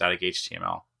making static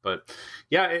HTML? But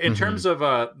yeah, in terms of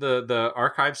the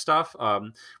archive stuff,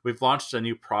 we've launched a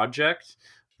new project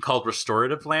called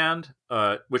Restorative Land,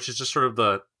 which is just sort of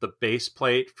the base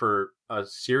plate for a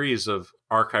series of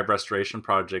archive restoration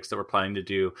projects that we're planning to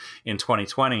do in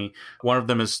 2020. One of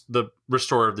them is the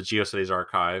restore of the GeoCities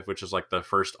archive, which is like the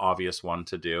first obvious one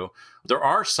to do. There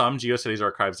are some GeoCities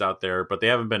archives out there, but they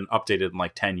haven't been updated in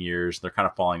like 10 years. They're kind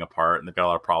of falling apart and they've got a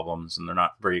lot of problems and they're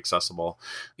not very accessible.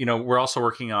 We're also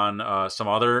working on some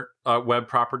other web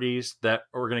properties that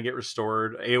we're going to get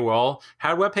restored. AOL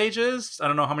had web pages. I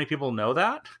don't know how many people know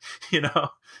that,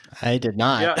 I did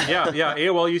not. Yeah.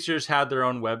 AOL users had their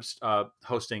own web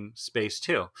hosting space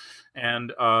too.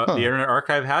 And the Internet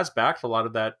Archive has backed a lot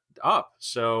of that up.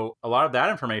 So a lot of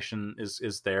that information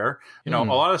is there. A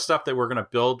lot of stuff that we're going to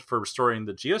build for restoring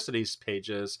the GeoCities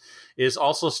pages is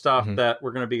also stuff that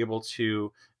we're going to be able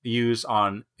to use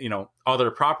on,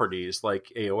 other properties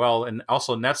like AOL, and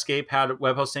also Netscape had a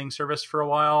web hosting service for a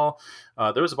while.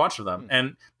 There was a bunch of them,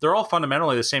 and they're all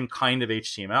fundamentally the same kind of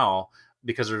HTML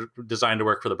because they're designed to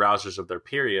work for the browsers of their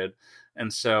period.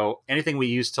 And so anything we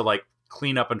use to like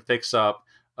clean up and fix up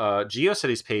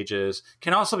GeoCities pages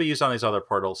can also be used on these other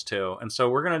portals too. And so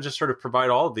we're going to just sort of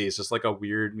provide all of these as like a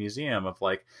weird museum of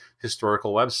like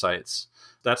historical websites.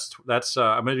 That's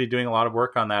I'm going to be doing a lot of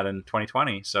work on that in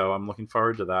 2020. So I'm looking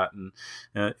forward to that. And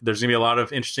there's going to be a lot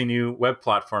of interesting new web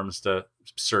platforms to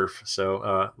surf.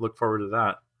 So look forward to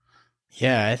that.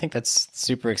 Yeah, I think that's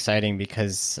super exciting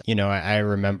because, I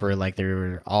remember like there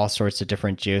were all sorts of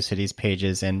different GeoCities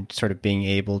pages and sort of being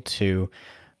able to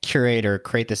curate or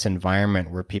create this environment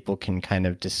where people can kind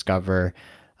of discover,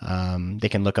 they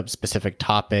can look up specific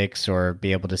topics or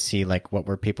be able to see like what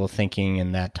were people thinking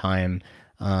in that time.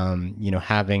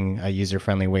 Having a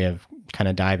user-friendly way of kind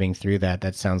of diving through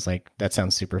that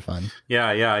sounds super fun.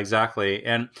 Yeah, exactly.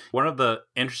 And one of the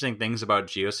interesting things about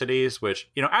GeoCities, which,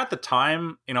 at the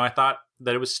time, I thought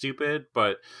that it was stupid,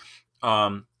 but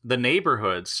the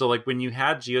neighborhoods. So like when you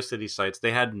had GeoCities sites,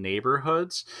 they had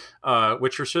neighborhoods,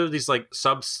 which were sort of these like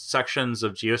subsections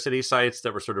of GeoCities sites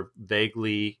that were sort of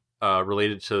vaguely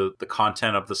related to the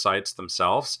content of the sites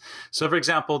themselves. So for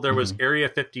example, there was Area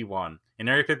 51, and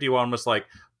Area 51 was like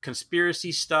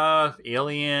conspiracy stuff,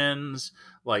 aliens,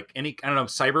 like any, I don't know,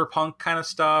 cyberpunk kind of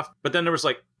stuff. But then there was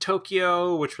like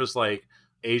Tokyo, which was like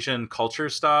Asian culture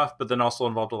stuff, but then also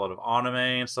involved a lot of anime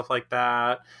and stuff like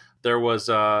that. There was,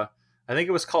 I think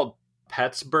it was called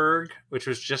Petsburg, which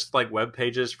was just like web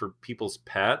pages for people's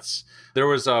pets. There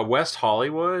was West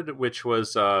Hollywood, which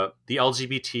was the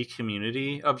LGBT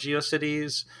community of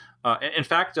GeoCities. In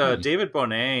fact, David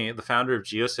Bonet, the founder of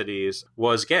GeoCities,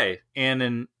 was gay. And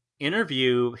an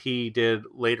interview he did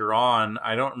later on,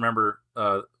 I don't remember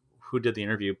who did the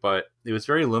interview, but it was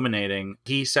very illuminating.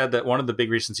 He said that one of the big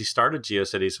reasons he started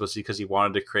GeoCities was because he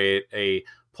wanted to create a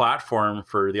platform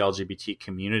for the LGBT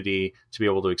community to be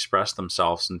able to express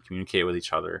themselves and communicate with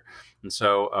each other. And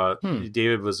so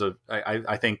David was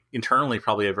I think internally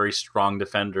probably a very strong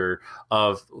defender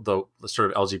of the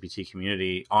sort of LGBT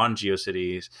community on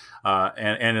GeoCities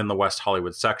and in the West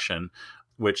Hollywood section,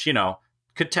 which,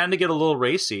 could tend to get a little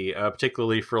racy,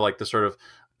 particularly for like the sort of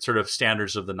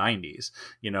standards of the 90s.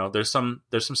 There's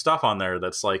some stuff on there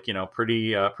that's like,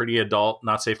 pretty adult,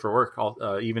 not safe for work,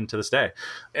 even to this day.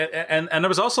 And there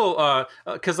was also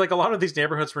because like a lot of these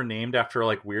neighborhoods were named after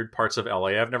like weird parts of LA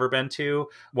I've never been to.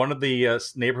 One of the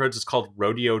neighborhoods is called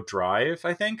Rodeo Drive,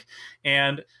 I think.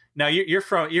 And now you're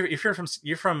from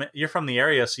the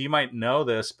area, so you might know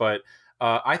this, but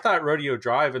I thought Rodeo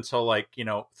Drive until like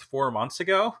 4 months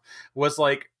ago was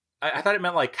like, I thought it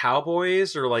meant like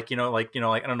cowboys or like, I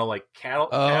don't know, like cattle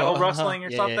rustling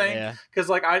or something. Cause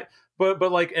like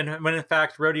but like, and when in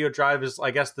fact Rodeo Drive is,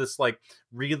 I guess, this like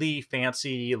really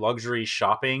fancy luxury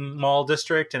shopping mall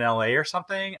district in LA or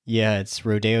something. Yeah. It's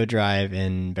Rodeo Drive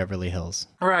in Beverly Hills.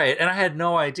 Right. And I had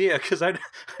no idea cause I'd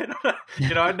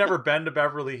never been to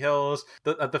Beverly Hills.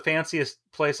 The fanciest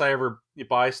place I ever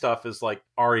buy stuff is like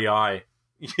REI.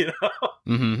 you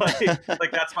know,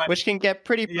 like that's my, which can get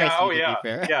pretty pricey, yeah, oh to yeah, be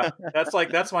fair. yeah.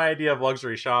 That's my idea of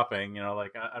luxury shopping. You know,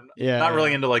 like I'm not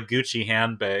really into like Gucci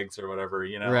handbags or whatever.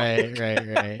 You know,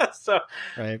 Right. so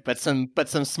right, but some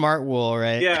smart wool,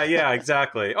 right? yeah,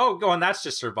 exactly. Oh, and that's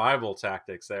just survival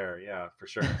tactics there. Yeah, for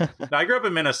sure. Now, I grew up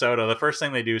in Minnesota. The first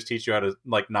thing they do is teach you how to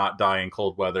like not die in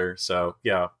cold weather. So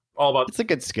yeah, all about, it's a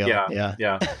good skill.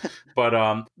 Yeah.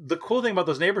 But the cool thing about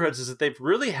those neighborhoods is that they've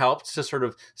really helped to sort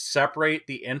of separate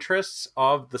the interests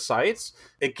of the sites.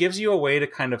 It gives you a way to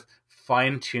kind of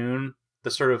fine tune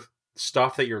the sort of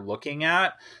stuff that you're looking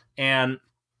at, and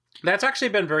that's actually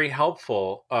been very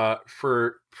helpful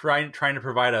for trying to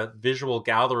provide a visual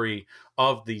gallery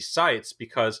of these sites,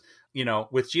 because, you know,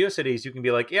 with GeoCities, you can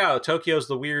be like, yeah, Tokyo's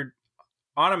the weird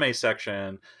anime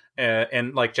section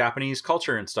and like Japanese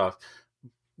culture and stuff.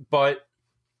 But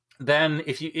then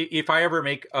if I ever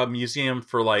make a museum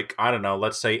for, like, I don't know,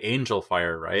 let's say Angel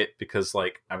Fire, right? Because,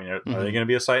 like, I mean, are they going to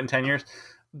be a site in 10 years?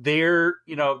 They're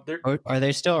Are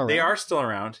they still around? They are still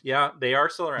around. Yeah, they are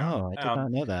still around. Oh, I did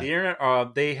not know that. The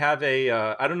internet, they have a,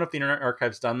 I don't know if the Internet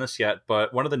Archive's done this yet,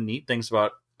 but one of the neat things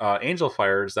about Angel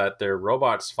Fire is that their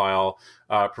robots file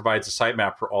provides a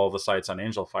sitemap for all of the sites on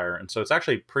Angel Fire. And so it's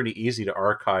actually pretty easy to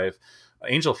archive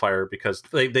Angel Fire, because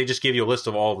they just give you a list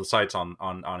of all of the sites on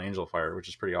Angel Fire, which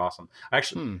is pretty awesome. I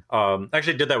actually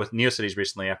did that with NeoCities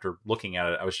recently. After looking at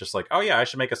it, I was just like, oh yeah, I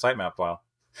should make a sitemap file.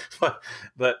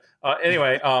 but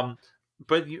anyway,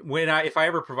 but if I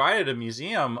ever provided a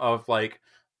museum of like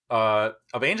of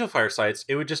Angel Fire sites,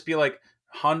 it would just be like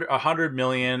 100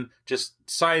 million just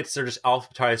sites. They're just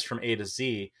alphabetized from A to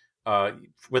Z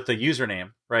with the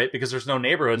username, right? Because there's no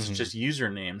neighborhoods, it's just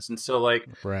usernames. And so like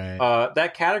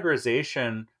that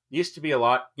categorization used to be a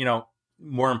lot, you know,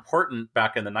 more important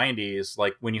back in the 90s,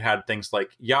 like when you had things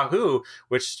like Yahoo,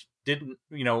 which didn't,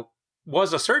 you know,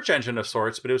 was a search engine of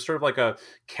sorts, but it was sort of like a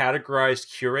categorized,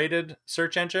 curated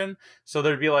search engine. So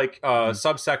there'd be like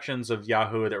subsections of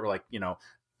Yahoo that were like, you know,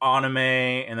 anime,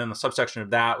 and then the subsection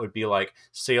of that would be like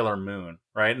Sailor Moon,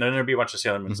 right? And then there'd be a bunch of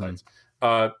Sailor Moon sites.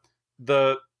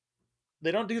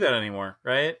 They don't do that anymore,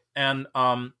 right? And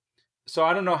so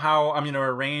I don't know how I'm going to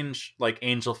arrange like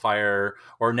Angel Fire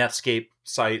or Netscape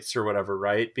sites or whatever,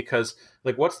 right? Because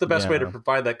like, what's the best way to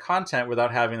provide that content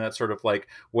without having that sort of like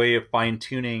way of fine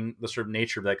tuning the sort of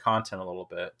nature of that content a little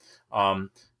bit?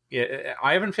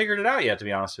 I haven't figured it out yet, to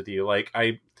be honest with you. Like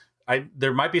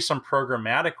there might be some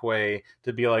programmatic way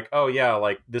to be like, oh yeah,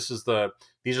 like these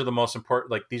are the most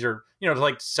important, like these are, you know, to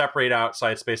like separate out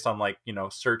sites based on like, you know,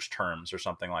 search terms or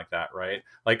something like that, right?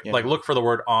 Like look for the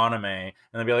word anime and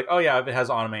then be like, oh yeah, if it has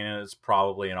anime in it, it's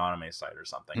probably an anime site or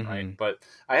something, right? But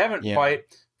I haven't quite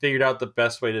figured out the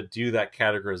best way to do that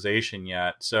categorization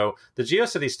yet. So the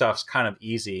GeoCities stuff's kind of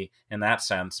easy in that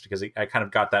sense, because I kind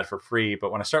of got that for free.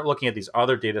 But when I start looking at these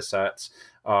other data sets,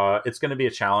 it's going to be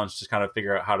a challenge to kind of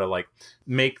figure out how to like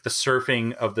make the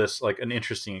surfing of this like an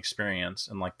interesting experience.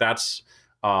 And like that's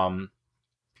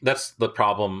the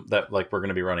problem that like we're going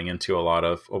to be running into a lot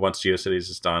of once GeoCities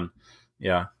is done.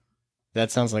 Yeah. That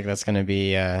sounds like that's going to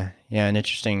be an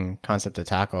interesting concept to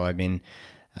tackle. I mean,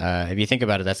 if you think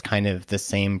about it, that's kind of the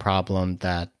same problem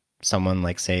that someone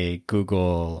like, say,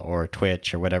 Google or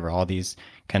Twitch or whatever, all these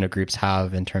kind of groups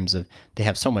have, in terms of they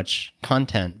have so much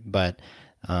content, but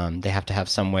they have to have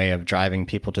some way of driving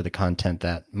people to the content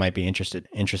that might be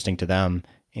interesting to them.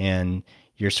 And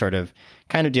you're sort of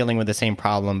kind of dealing with the same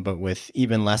problem, but with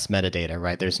even less metadata,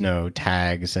 right? There's no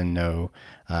tags and no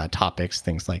topics,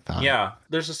 things like that. Yeah,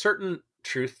 there's a certain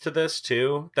truth to this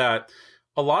too, that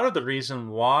a lot of the reason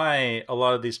why a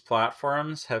lot of these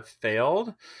platforms have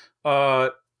failed,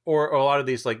 or a lot of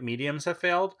these like mediums have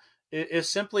failed, is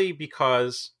simply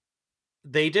because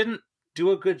they didn't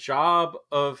do a good job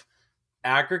of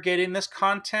aggregating this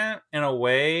content in a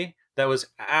way that was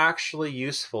actually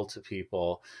useful to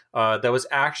people, that was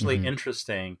actually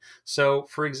interesting. So,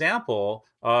 for example,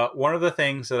 one of the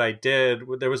things that I did,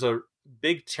 there was a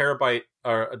big terabyte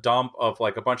or a dump of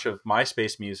like a bunch of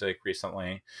MySpace music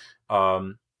recently.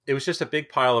 It was just a big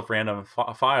pile of random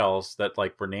files that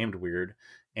like were named weird,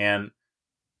 and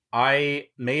I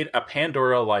made a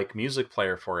Pandora like music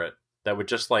player for it that would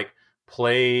just like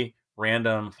play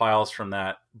random files from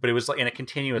that, but it was like in a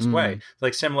continuous way,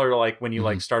 like similar to like when you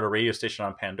like start a radio station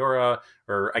on Pandora,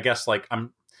 or I guess like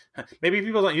maybe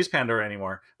people don't use Pandora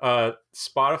anymore,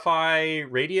 Spotify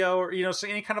radio, or, you know, so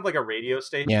any kind of like a radio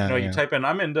station, you type in,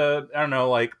 I'm into, I don't know,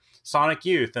 like Sonic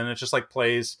Youth, and it just like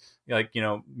plays like, you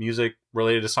know, music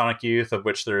related to Sonic Youth, of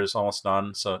which there is almost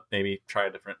none, so maybe try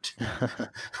a different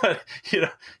but you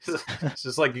know, it's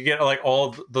just like you get like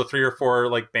all the 3 or 4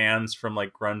 like bands from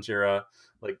like grunge era,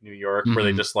 like New York, where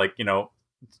they just like, you know,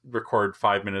 record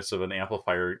 5 minutes of an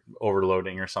amplifier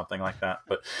overloading or something like that.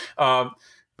 But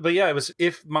yeah, it was,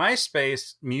 if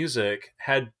MySpace Music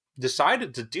had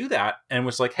decided to do that and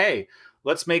was like, hey,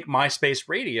 let's make MySpace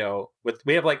Radio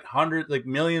we have like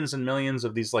millions and millions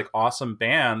of these like awesome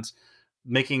bands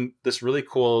making this really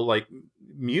cool like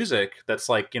music that's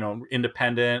like,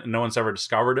 independent and no one's ever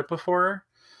discovered it before.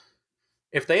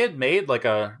 If they had made like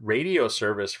a radio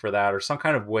service for that, or some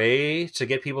kind of way to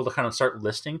get people to kind of start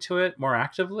listening to it more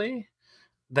actively,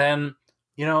 then,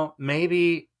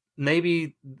 maybe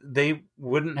they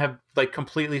wouldn't have like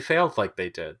completely failed like they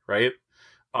did. Right.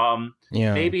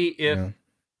 Yeah.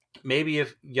 Maybe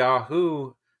if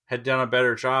Yahoo had done a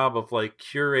better job of like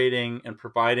curating and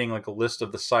providing like a list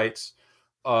of the sites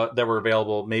that were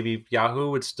available, maybe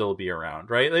Yahoo would still be around.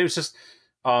 Right. It was just,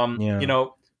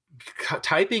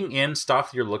 typing in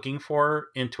stuff you're looking for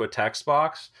into a text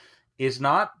box is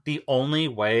not the only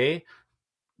way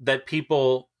that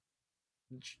people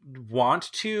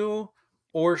want to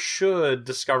or should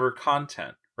discover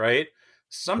content, right?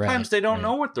 Sometimes they don't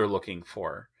know what they're looking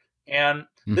for. And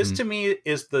this to me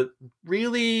is the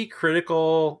really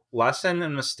critical lesson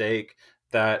and mistake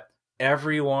that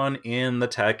everyone in the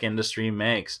tech industry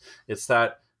makes. It's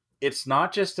that it's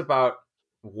not just about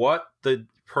what the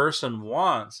person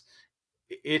wants.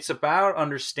 It's about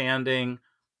understanding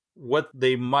what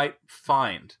they might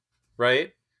find,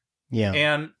 right? Yeah.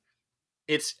 And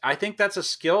I think that's a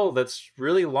skill that's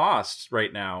really lost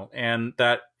right now. And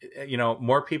that,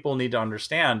 more people need to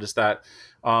understand is that,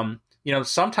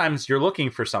 sometimes you're looking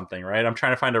for something, right? I'm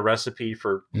trying to find a recipe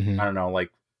for, I don't know,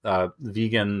 like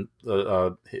vegan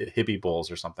hippie bowls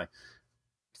or something.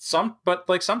 But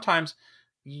like sometimes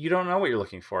you don't know what you're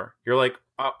looking for. You're like,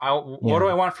 what do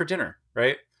I want for dinner?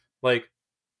 Right? Like,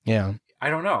 yeah,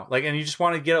 I don't know. Like, and you just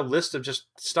want to get a list of just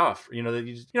stuff,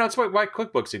 that's why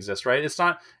QuickBooks exists, right? It's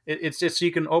not, it's just so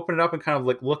you can open it up and kind of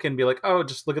like look and be like, oh,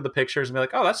 just look at the pictures and be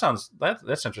like, oh, that's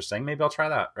interesting. Maybe I'll try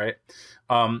that. Right.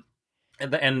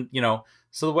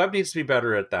 So the web needs to be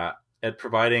better at that, at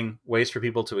providing ways for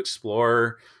people to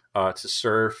explore, to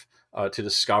surf, to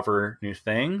discover new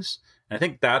things. And I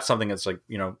think that's something that's like,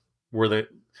 where a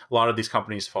lot of these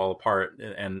companies fall apart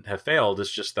and have failed,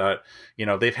 is just that,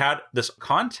 they've had this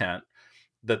content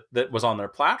that was on their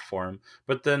platform,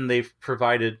 but then they've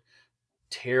provided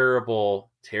terrible,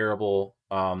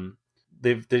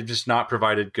 they've just not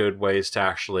provided good ways to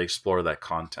actually explore that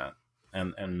content.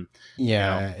 And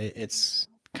it's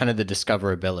kind of the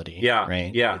discoverability. Yeah.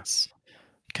 Right. Yeah. It's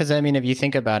because, I mean, if you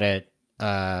think about it,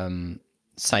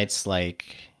 sites like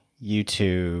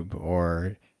YouTube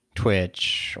or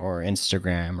Twitch or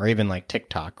Instagram or even like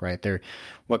TikTok, right?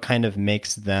 What kind of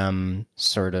makes them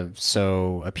sort of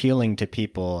so appealing to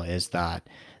people is that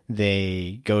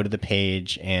they go to the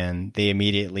page and they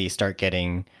immediately start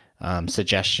getting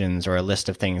suggestions or a list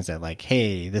of things that like,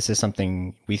 hey, this is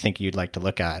something we think you'd like to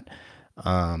look at.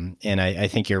 And I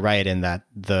think you're right in that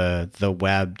the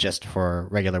web, just for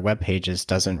regular web pages,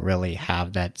 doesn't really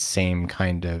have that same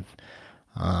kind of,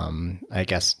 I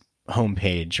guess,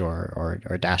 homepage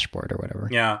or dashboard or whatever.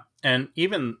 Yeah. And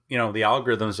even, the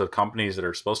algorithms of companies that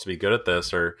are supposed to be good at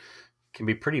this can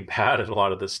be pretty bad at a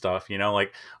lot of this stuff.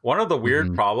 Like one of the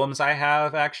weird problems I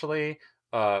have actually,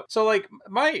 so like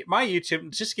my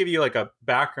YouTube, just to give you like a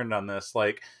background on this,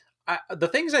 like the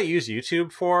things I use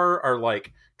YouTube for are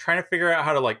like trying to figure out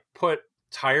how to like put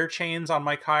tire chains on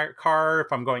my car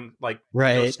if I'm going like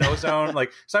snow zone.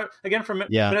 Like, so again,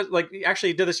 like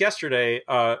actually did this yesterday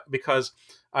because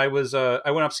I went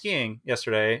up skiing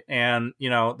yesterday, and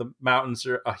the mountains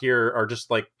here are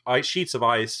just like sheets of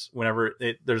ice whenever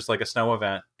there's like a snow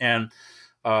event. And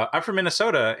I'm from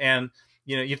Minnesota, and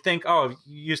you'd think, oh,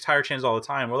 you use tire chains all the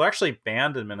time. Well, they're actually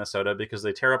banned in Minnesota because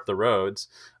they tear up the roads,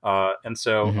 and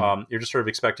so you're just sort of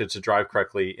expected to drive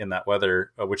correctly in that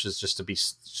weather, which is just to be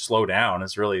slow down.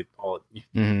 Is really all.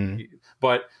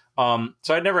 But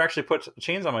so I'd never actually put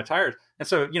chains on my tires. And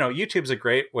so, YouTube's a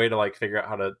great way to like figure out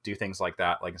how to do things like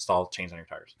that, like install chains on your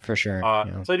tires. For sure.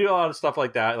 So I do a lot of stuff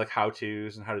like that, like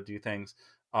how-tos and how to do things.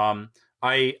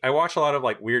 I watch a lot of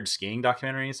like weird skiing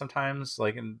documentaries sometimes,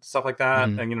 like, and stuff like that.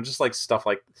 And, just like stuff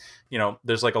like,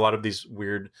 there's like a lot of these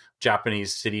weird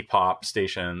Japanese city pop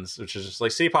stations, which is just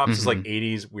like city pop is like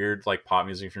 80s weird, like pop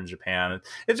music from Japan.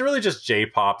 It's really just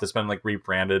J-pop that's been like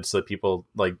rebranded so that people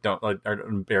like don't like are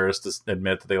embarrassed to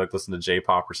admit that they like listen to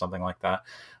J-pop or something like that.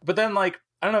 But then like,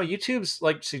 I don't know, YouTube's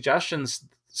like suggestions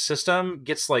system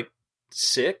gets like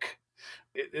sick.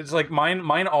 It's like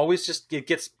mine always just it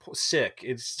gets sick.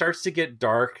 It starts to get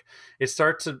dark. It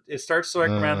starts to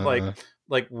recommend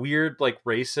like weird, like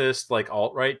racist, like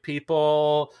alt-right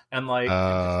people, and like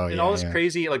Oh, and yeah, all this yeah.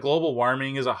 crazy like global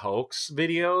warming is a hoax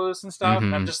videos and stuff.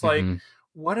 And I'm Mm-hmm, just like, mm-hmm.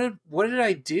 what did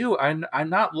I do? I'm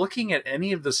not looking at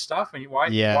any of this stuff. And why are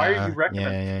you Yeah,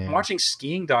 recommend? yeah, yeah, I'm yeah. watching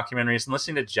skiing documentaries and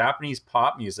listening to Japanese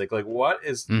pop music. Like what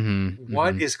is Mm-hmm,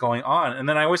 mm-hmm. going on? And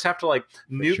then I always have to like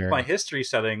For nuke my sure. history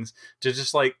settings to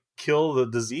just like kill the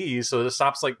disease so that it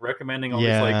stops like recommending all these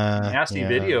like Yeah, nasty yeah.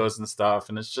 videos and stuff.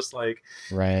 And it's just like,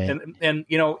 Right. and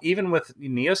you know, even with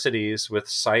NeoCities with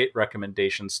site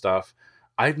recommendation stuff,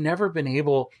 I've never been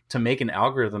able to make an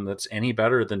algorithm that's any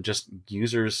better than just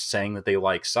users saying that they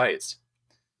like sites.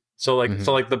 So Mm-hmm.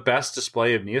 like the best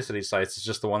display of NeoCity sites is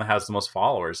just the one that has the most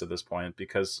followers at this point,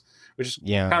 because which is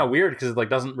Yeah, kind of weird because it like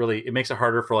doesn't really, it makes it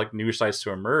harder for like new sites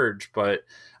to emerge. But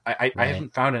I right.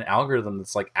 haven't found an algorithm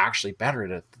that's like actually better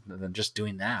at it than just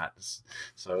doing that.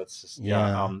 So it's just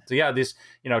Yeah. so yeah, these,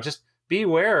 you know, just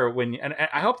beware when and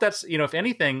I hope that's, you know, if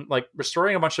anything, like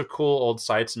restoring a bunch of cool old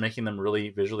sites and making them really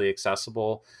visually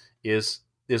accessible is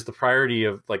the priority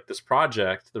of like this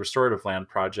project, the restorative land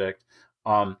project.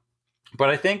 But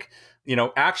I think, you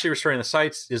know, actually restoring the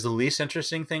sites is the least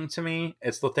interesting thing to me.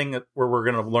 It's the thing where we're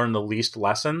going to learn the least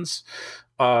lessons.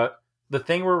 The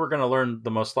thing where we're going to learn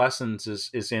the most lessons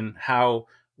is in how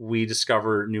we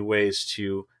discover new ways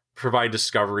to provide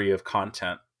discovery of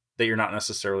content that you're not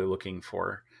necessarily looking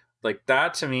for. Like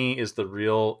that to me is the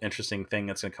real interesting thing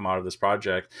that's going to come out of this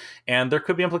project. And there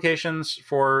could be implications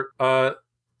for,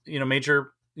 you know,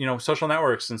 major, you know, social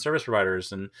networks and service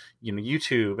providers and, you know,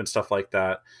 YouTube and stuff like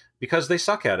that, because they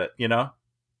suck at it, you know,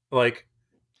 like,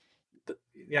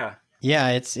 yeah. Yeah,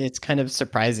 it's kind of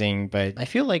surprising, but I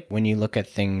feel like when you look at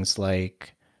things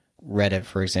like Reddit,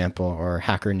 for example, or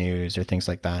Hacker News or things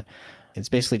like that, it's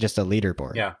basically just a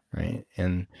leaderboard, Yeah. right?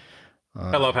 And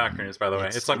I love Hacker News, by the way.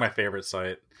 It's like my favorite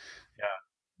site.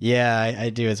 Yeah,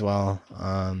 I do as well.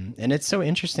 And it's so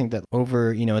interesting that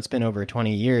over, you know, it's been over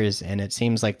 20 years and it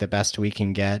seems like the best we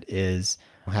can get is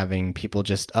having people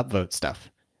just upvote stuff.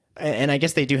 And I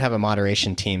guess they do have a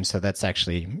moderation team, so that's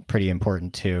actually pretty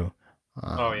important too.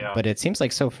 Oh, yeah. But it seems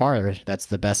like so far that's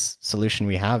the best solution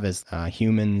we have is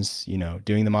humans, you know,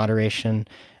 doing the moderation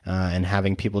and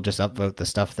having people just upvote the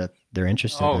stuff that they're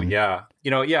interested in. Oh, yeah. You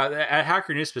know, yeah, at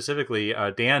Hacker News specifically,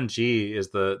 Dan G is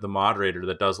the moderator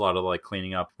that does a lot of like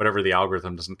cleaning up whatever the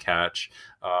algorithm doesn't catch,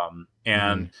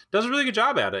 and does a really good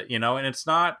job at it, you know, and it's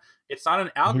not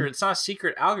an algorithm. It's not a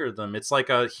secret algorithm. It's like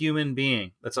a human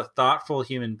being. That's a thoughtful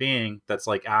human being that's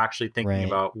like actually thinking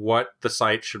about what the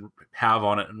site should have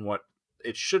on it and what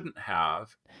it shouldn't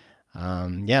have.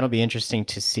 Yeah, it'll be interesting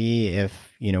to see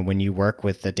if, you know, when you work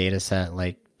with a data set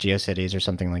like GeoCities or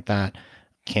something like that,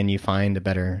 can you find a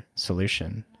better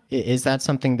solution? Is that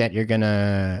something that you're going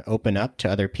to open up to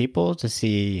other people to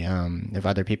see if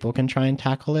other people can try and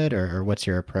tackle it, or what's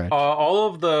your approach? All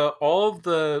of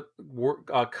the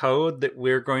code that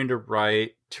we're going to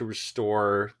write to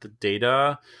restore the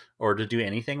data or to do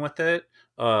anything with it,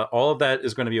 all of that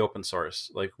is going to be open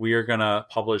source. Like we are going to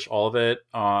publish all of it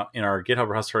in our GitHub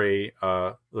repository.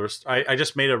 I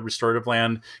just made a restorative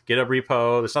land GitHub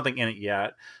repo. There's nothing in it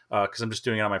yet because I'm just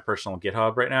doing it on my personal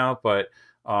GitHub right now. But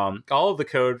all of the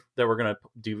code that we're going to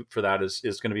do for that is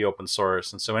going to be open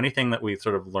source. And so anything that we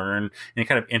sort of learn, any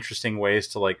kind of interesting ways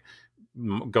to like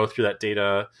go through that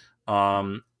data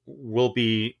will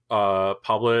be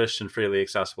published and freely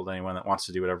accessible to anyone that wants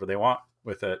to do whatever they want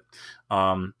with it.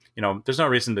 You know, there's no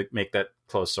reason to make that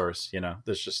closed source. You know,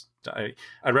 there's just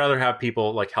I'd rather have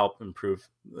people like help improve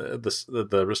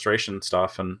the restoration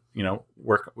stuff and, you know,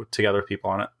 work together with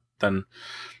people on it than,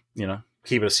 you know,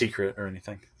 keep it a secret or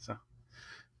anything. So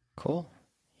cool.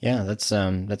 Yeah,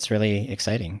 that's really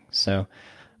exciting. So,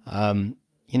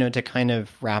 you know, to kind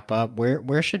of wrap up,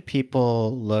 where should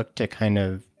people look to kind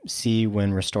of see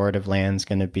when restorative land's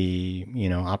going to be, you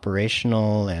know,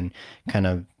 operational and kind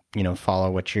of, you know, follow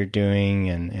what you're doing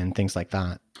and things like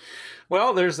that?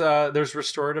 Well, there's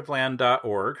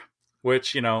restorativeland.org,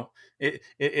 which, you know, it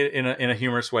in a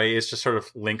humorous way is just sort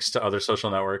of links to other social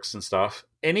networks and stuff.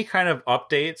 Any kind of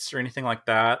updates or anything like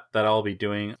that I'll be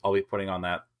doing, I'll be putting on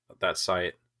that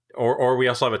site. Or we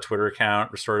also have a Twitter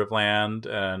account, Restorative Land,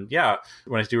 and yeah,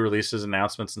 when I do releases,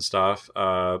 announcements and stuff,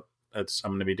 I'm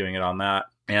going to be doing it on that,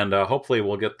 and hopefully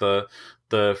we'll get the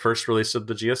first release of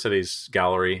the GeoCities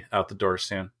gallery out the door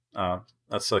soon.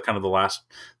 That's kind of the last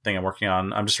thing I'm working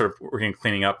on. I'm just sort of working on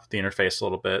cleaning up the interface a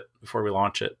little bit before we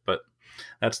launch it, but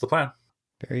that's the plan.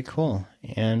 Very cool.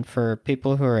 And for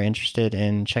people who are interested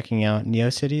in checking out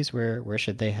NeoCities, where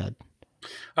should they head?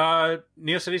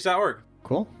 NeoCities.org.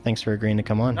 Cool. Thanks for agreeing to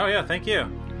come on. Oh, yeah. Thank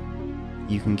you.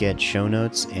 You can get show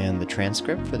notes and the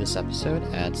transcript for this episode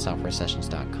at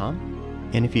softwaresessions.com.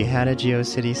 And if you had a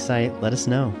GeoCities site, let us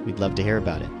know. We'd love to hear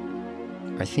about it.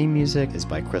 Our theme music is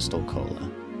by Crystal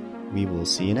Cola. We will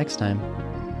see you next time.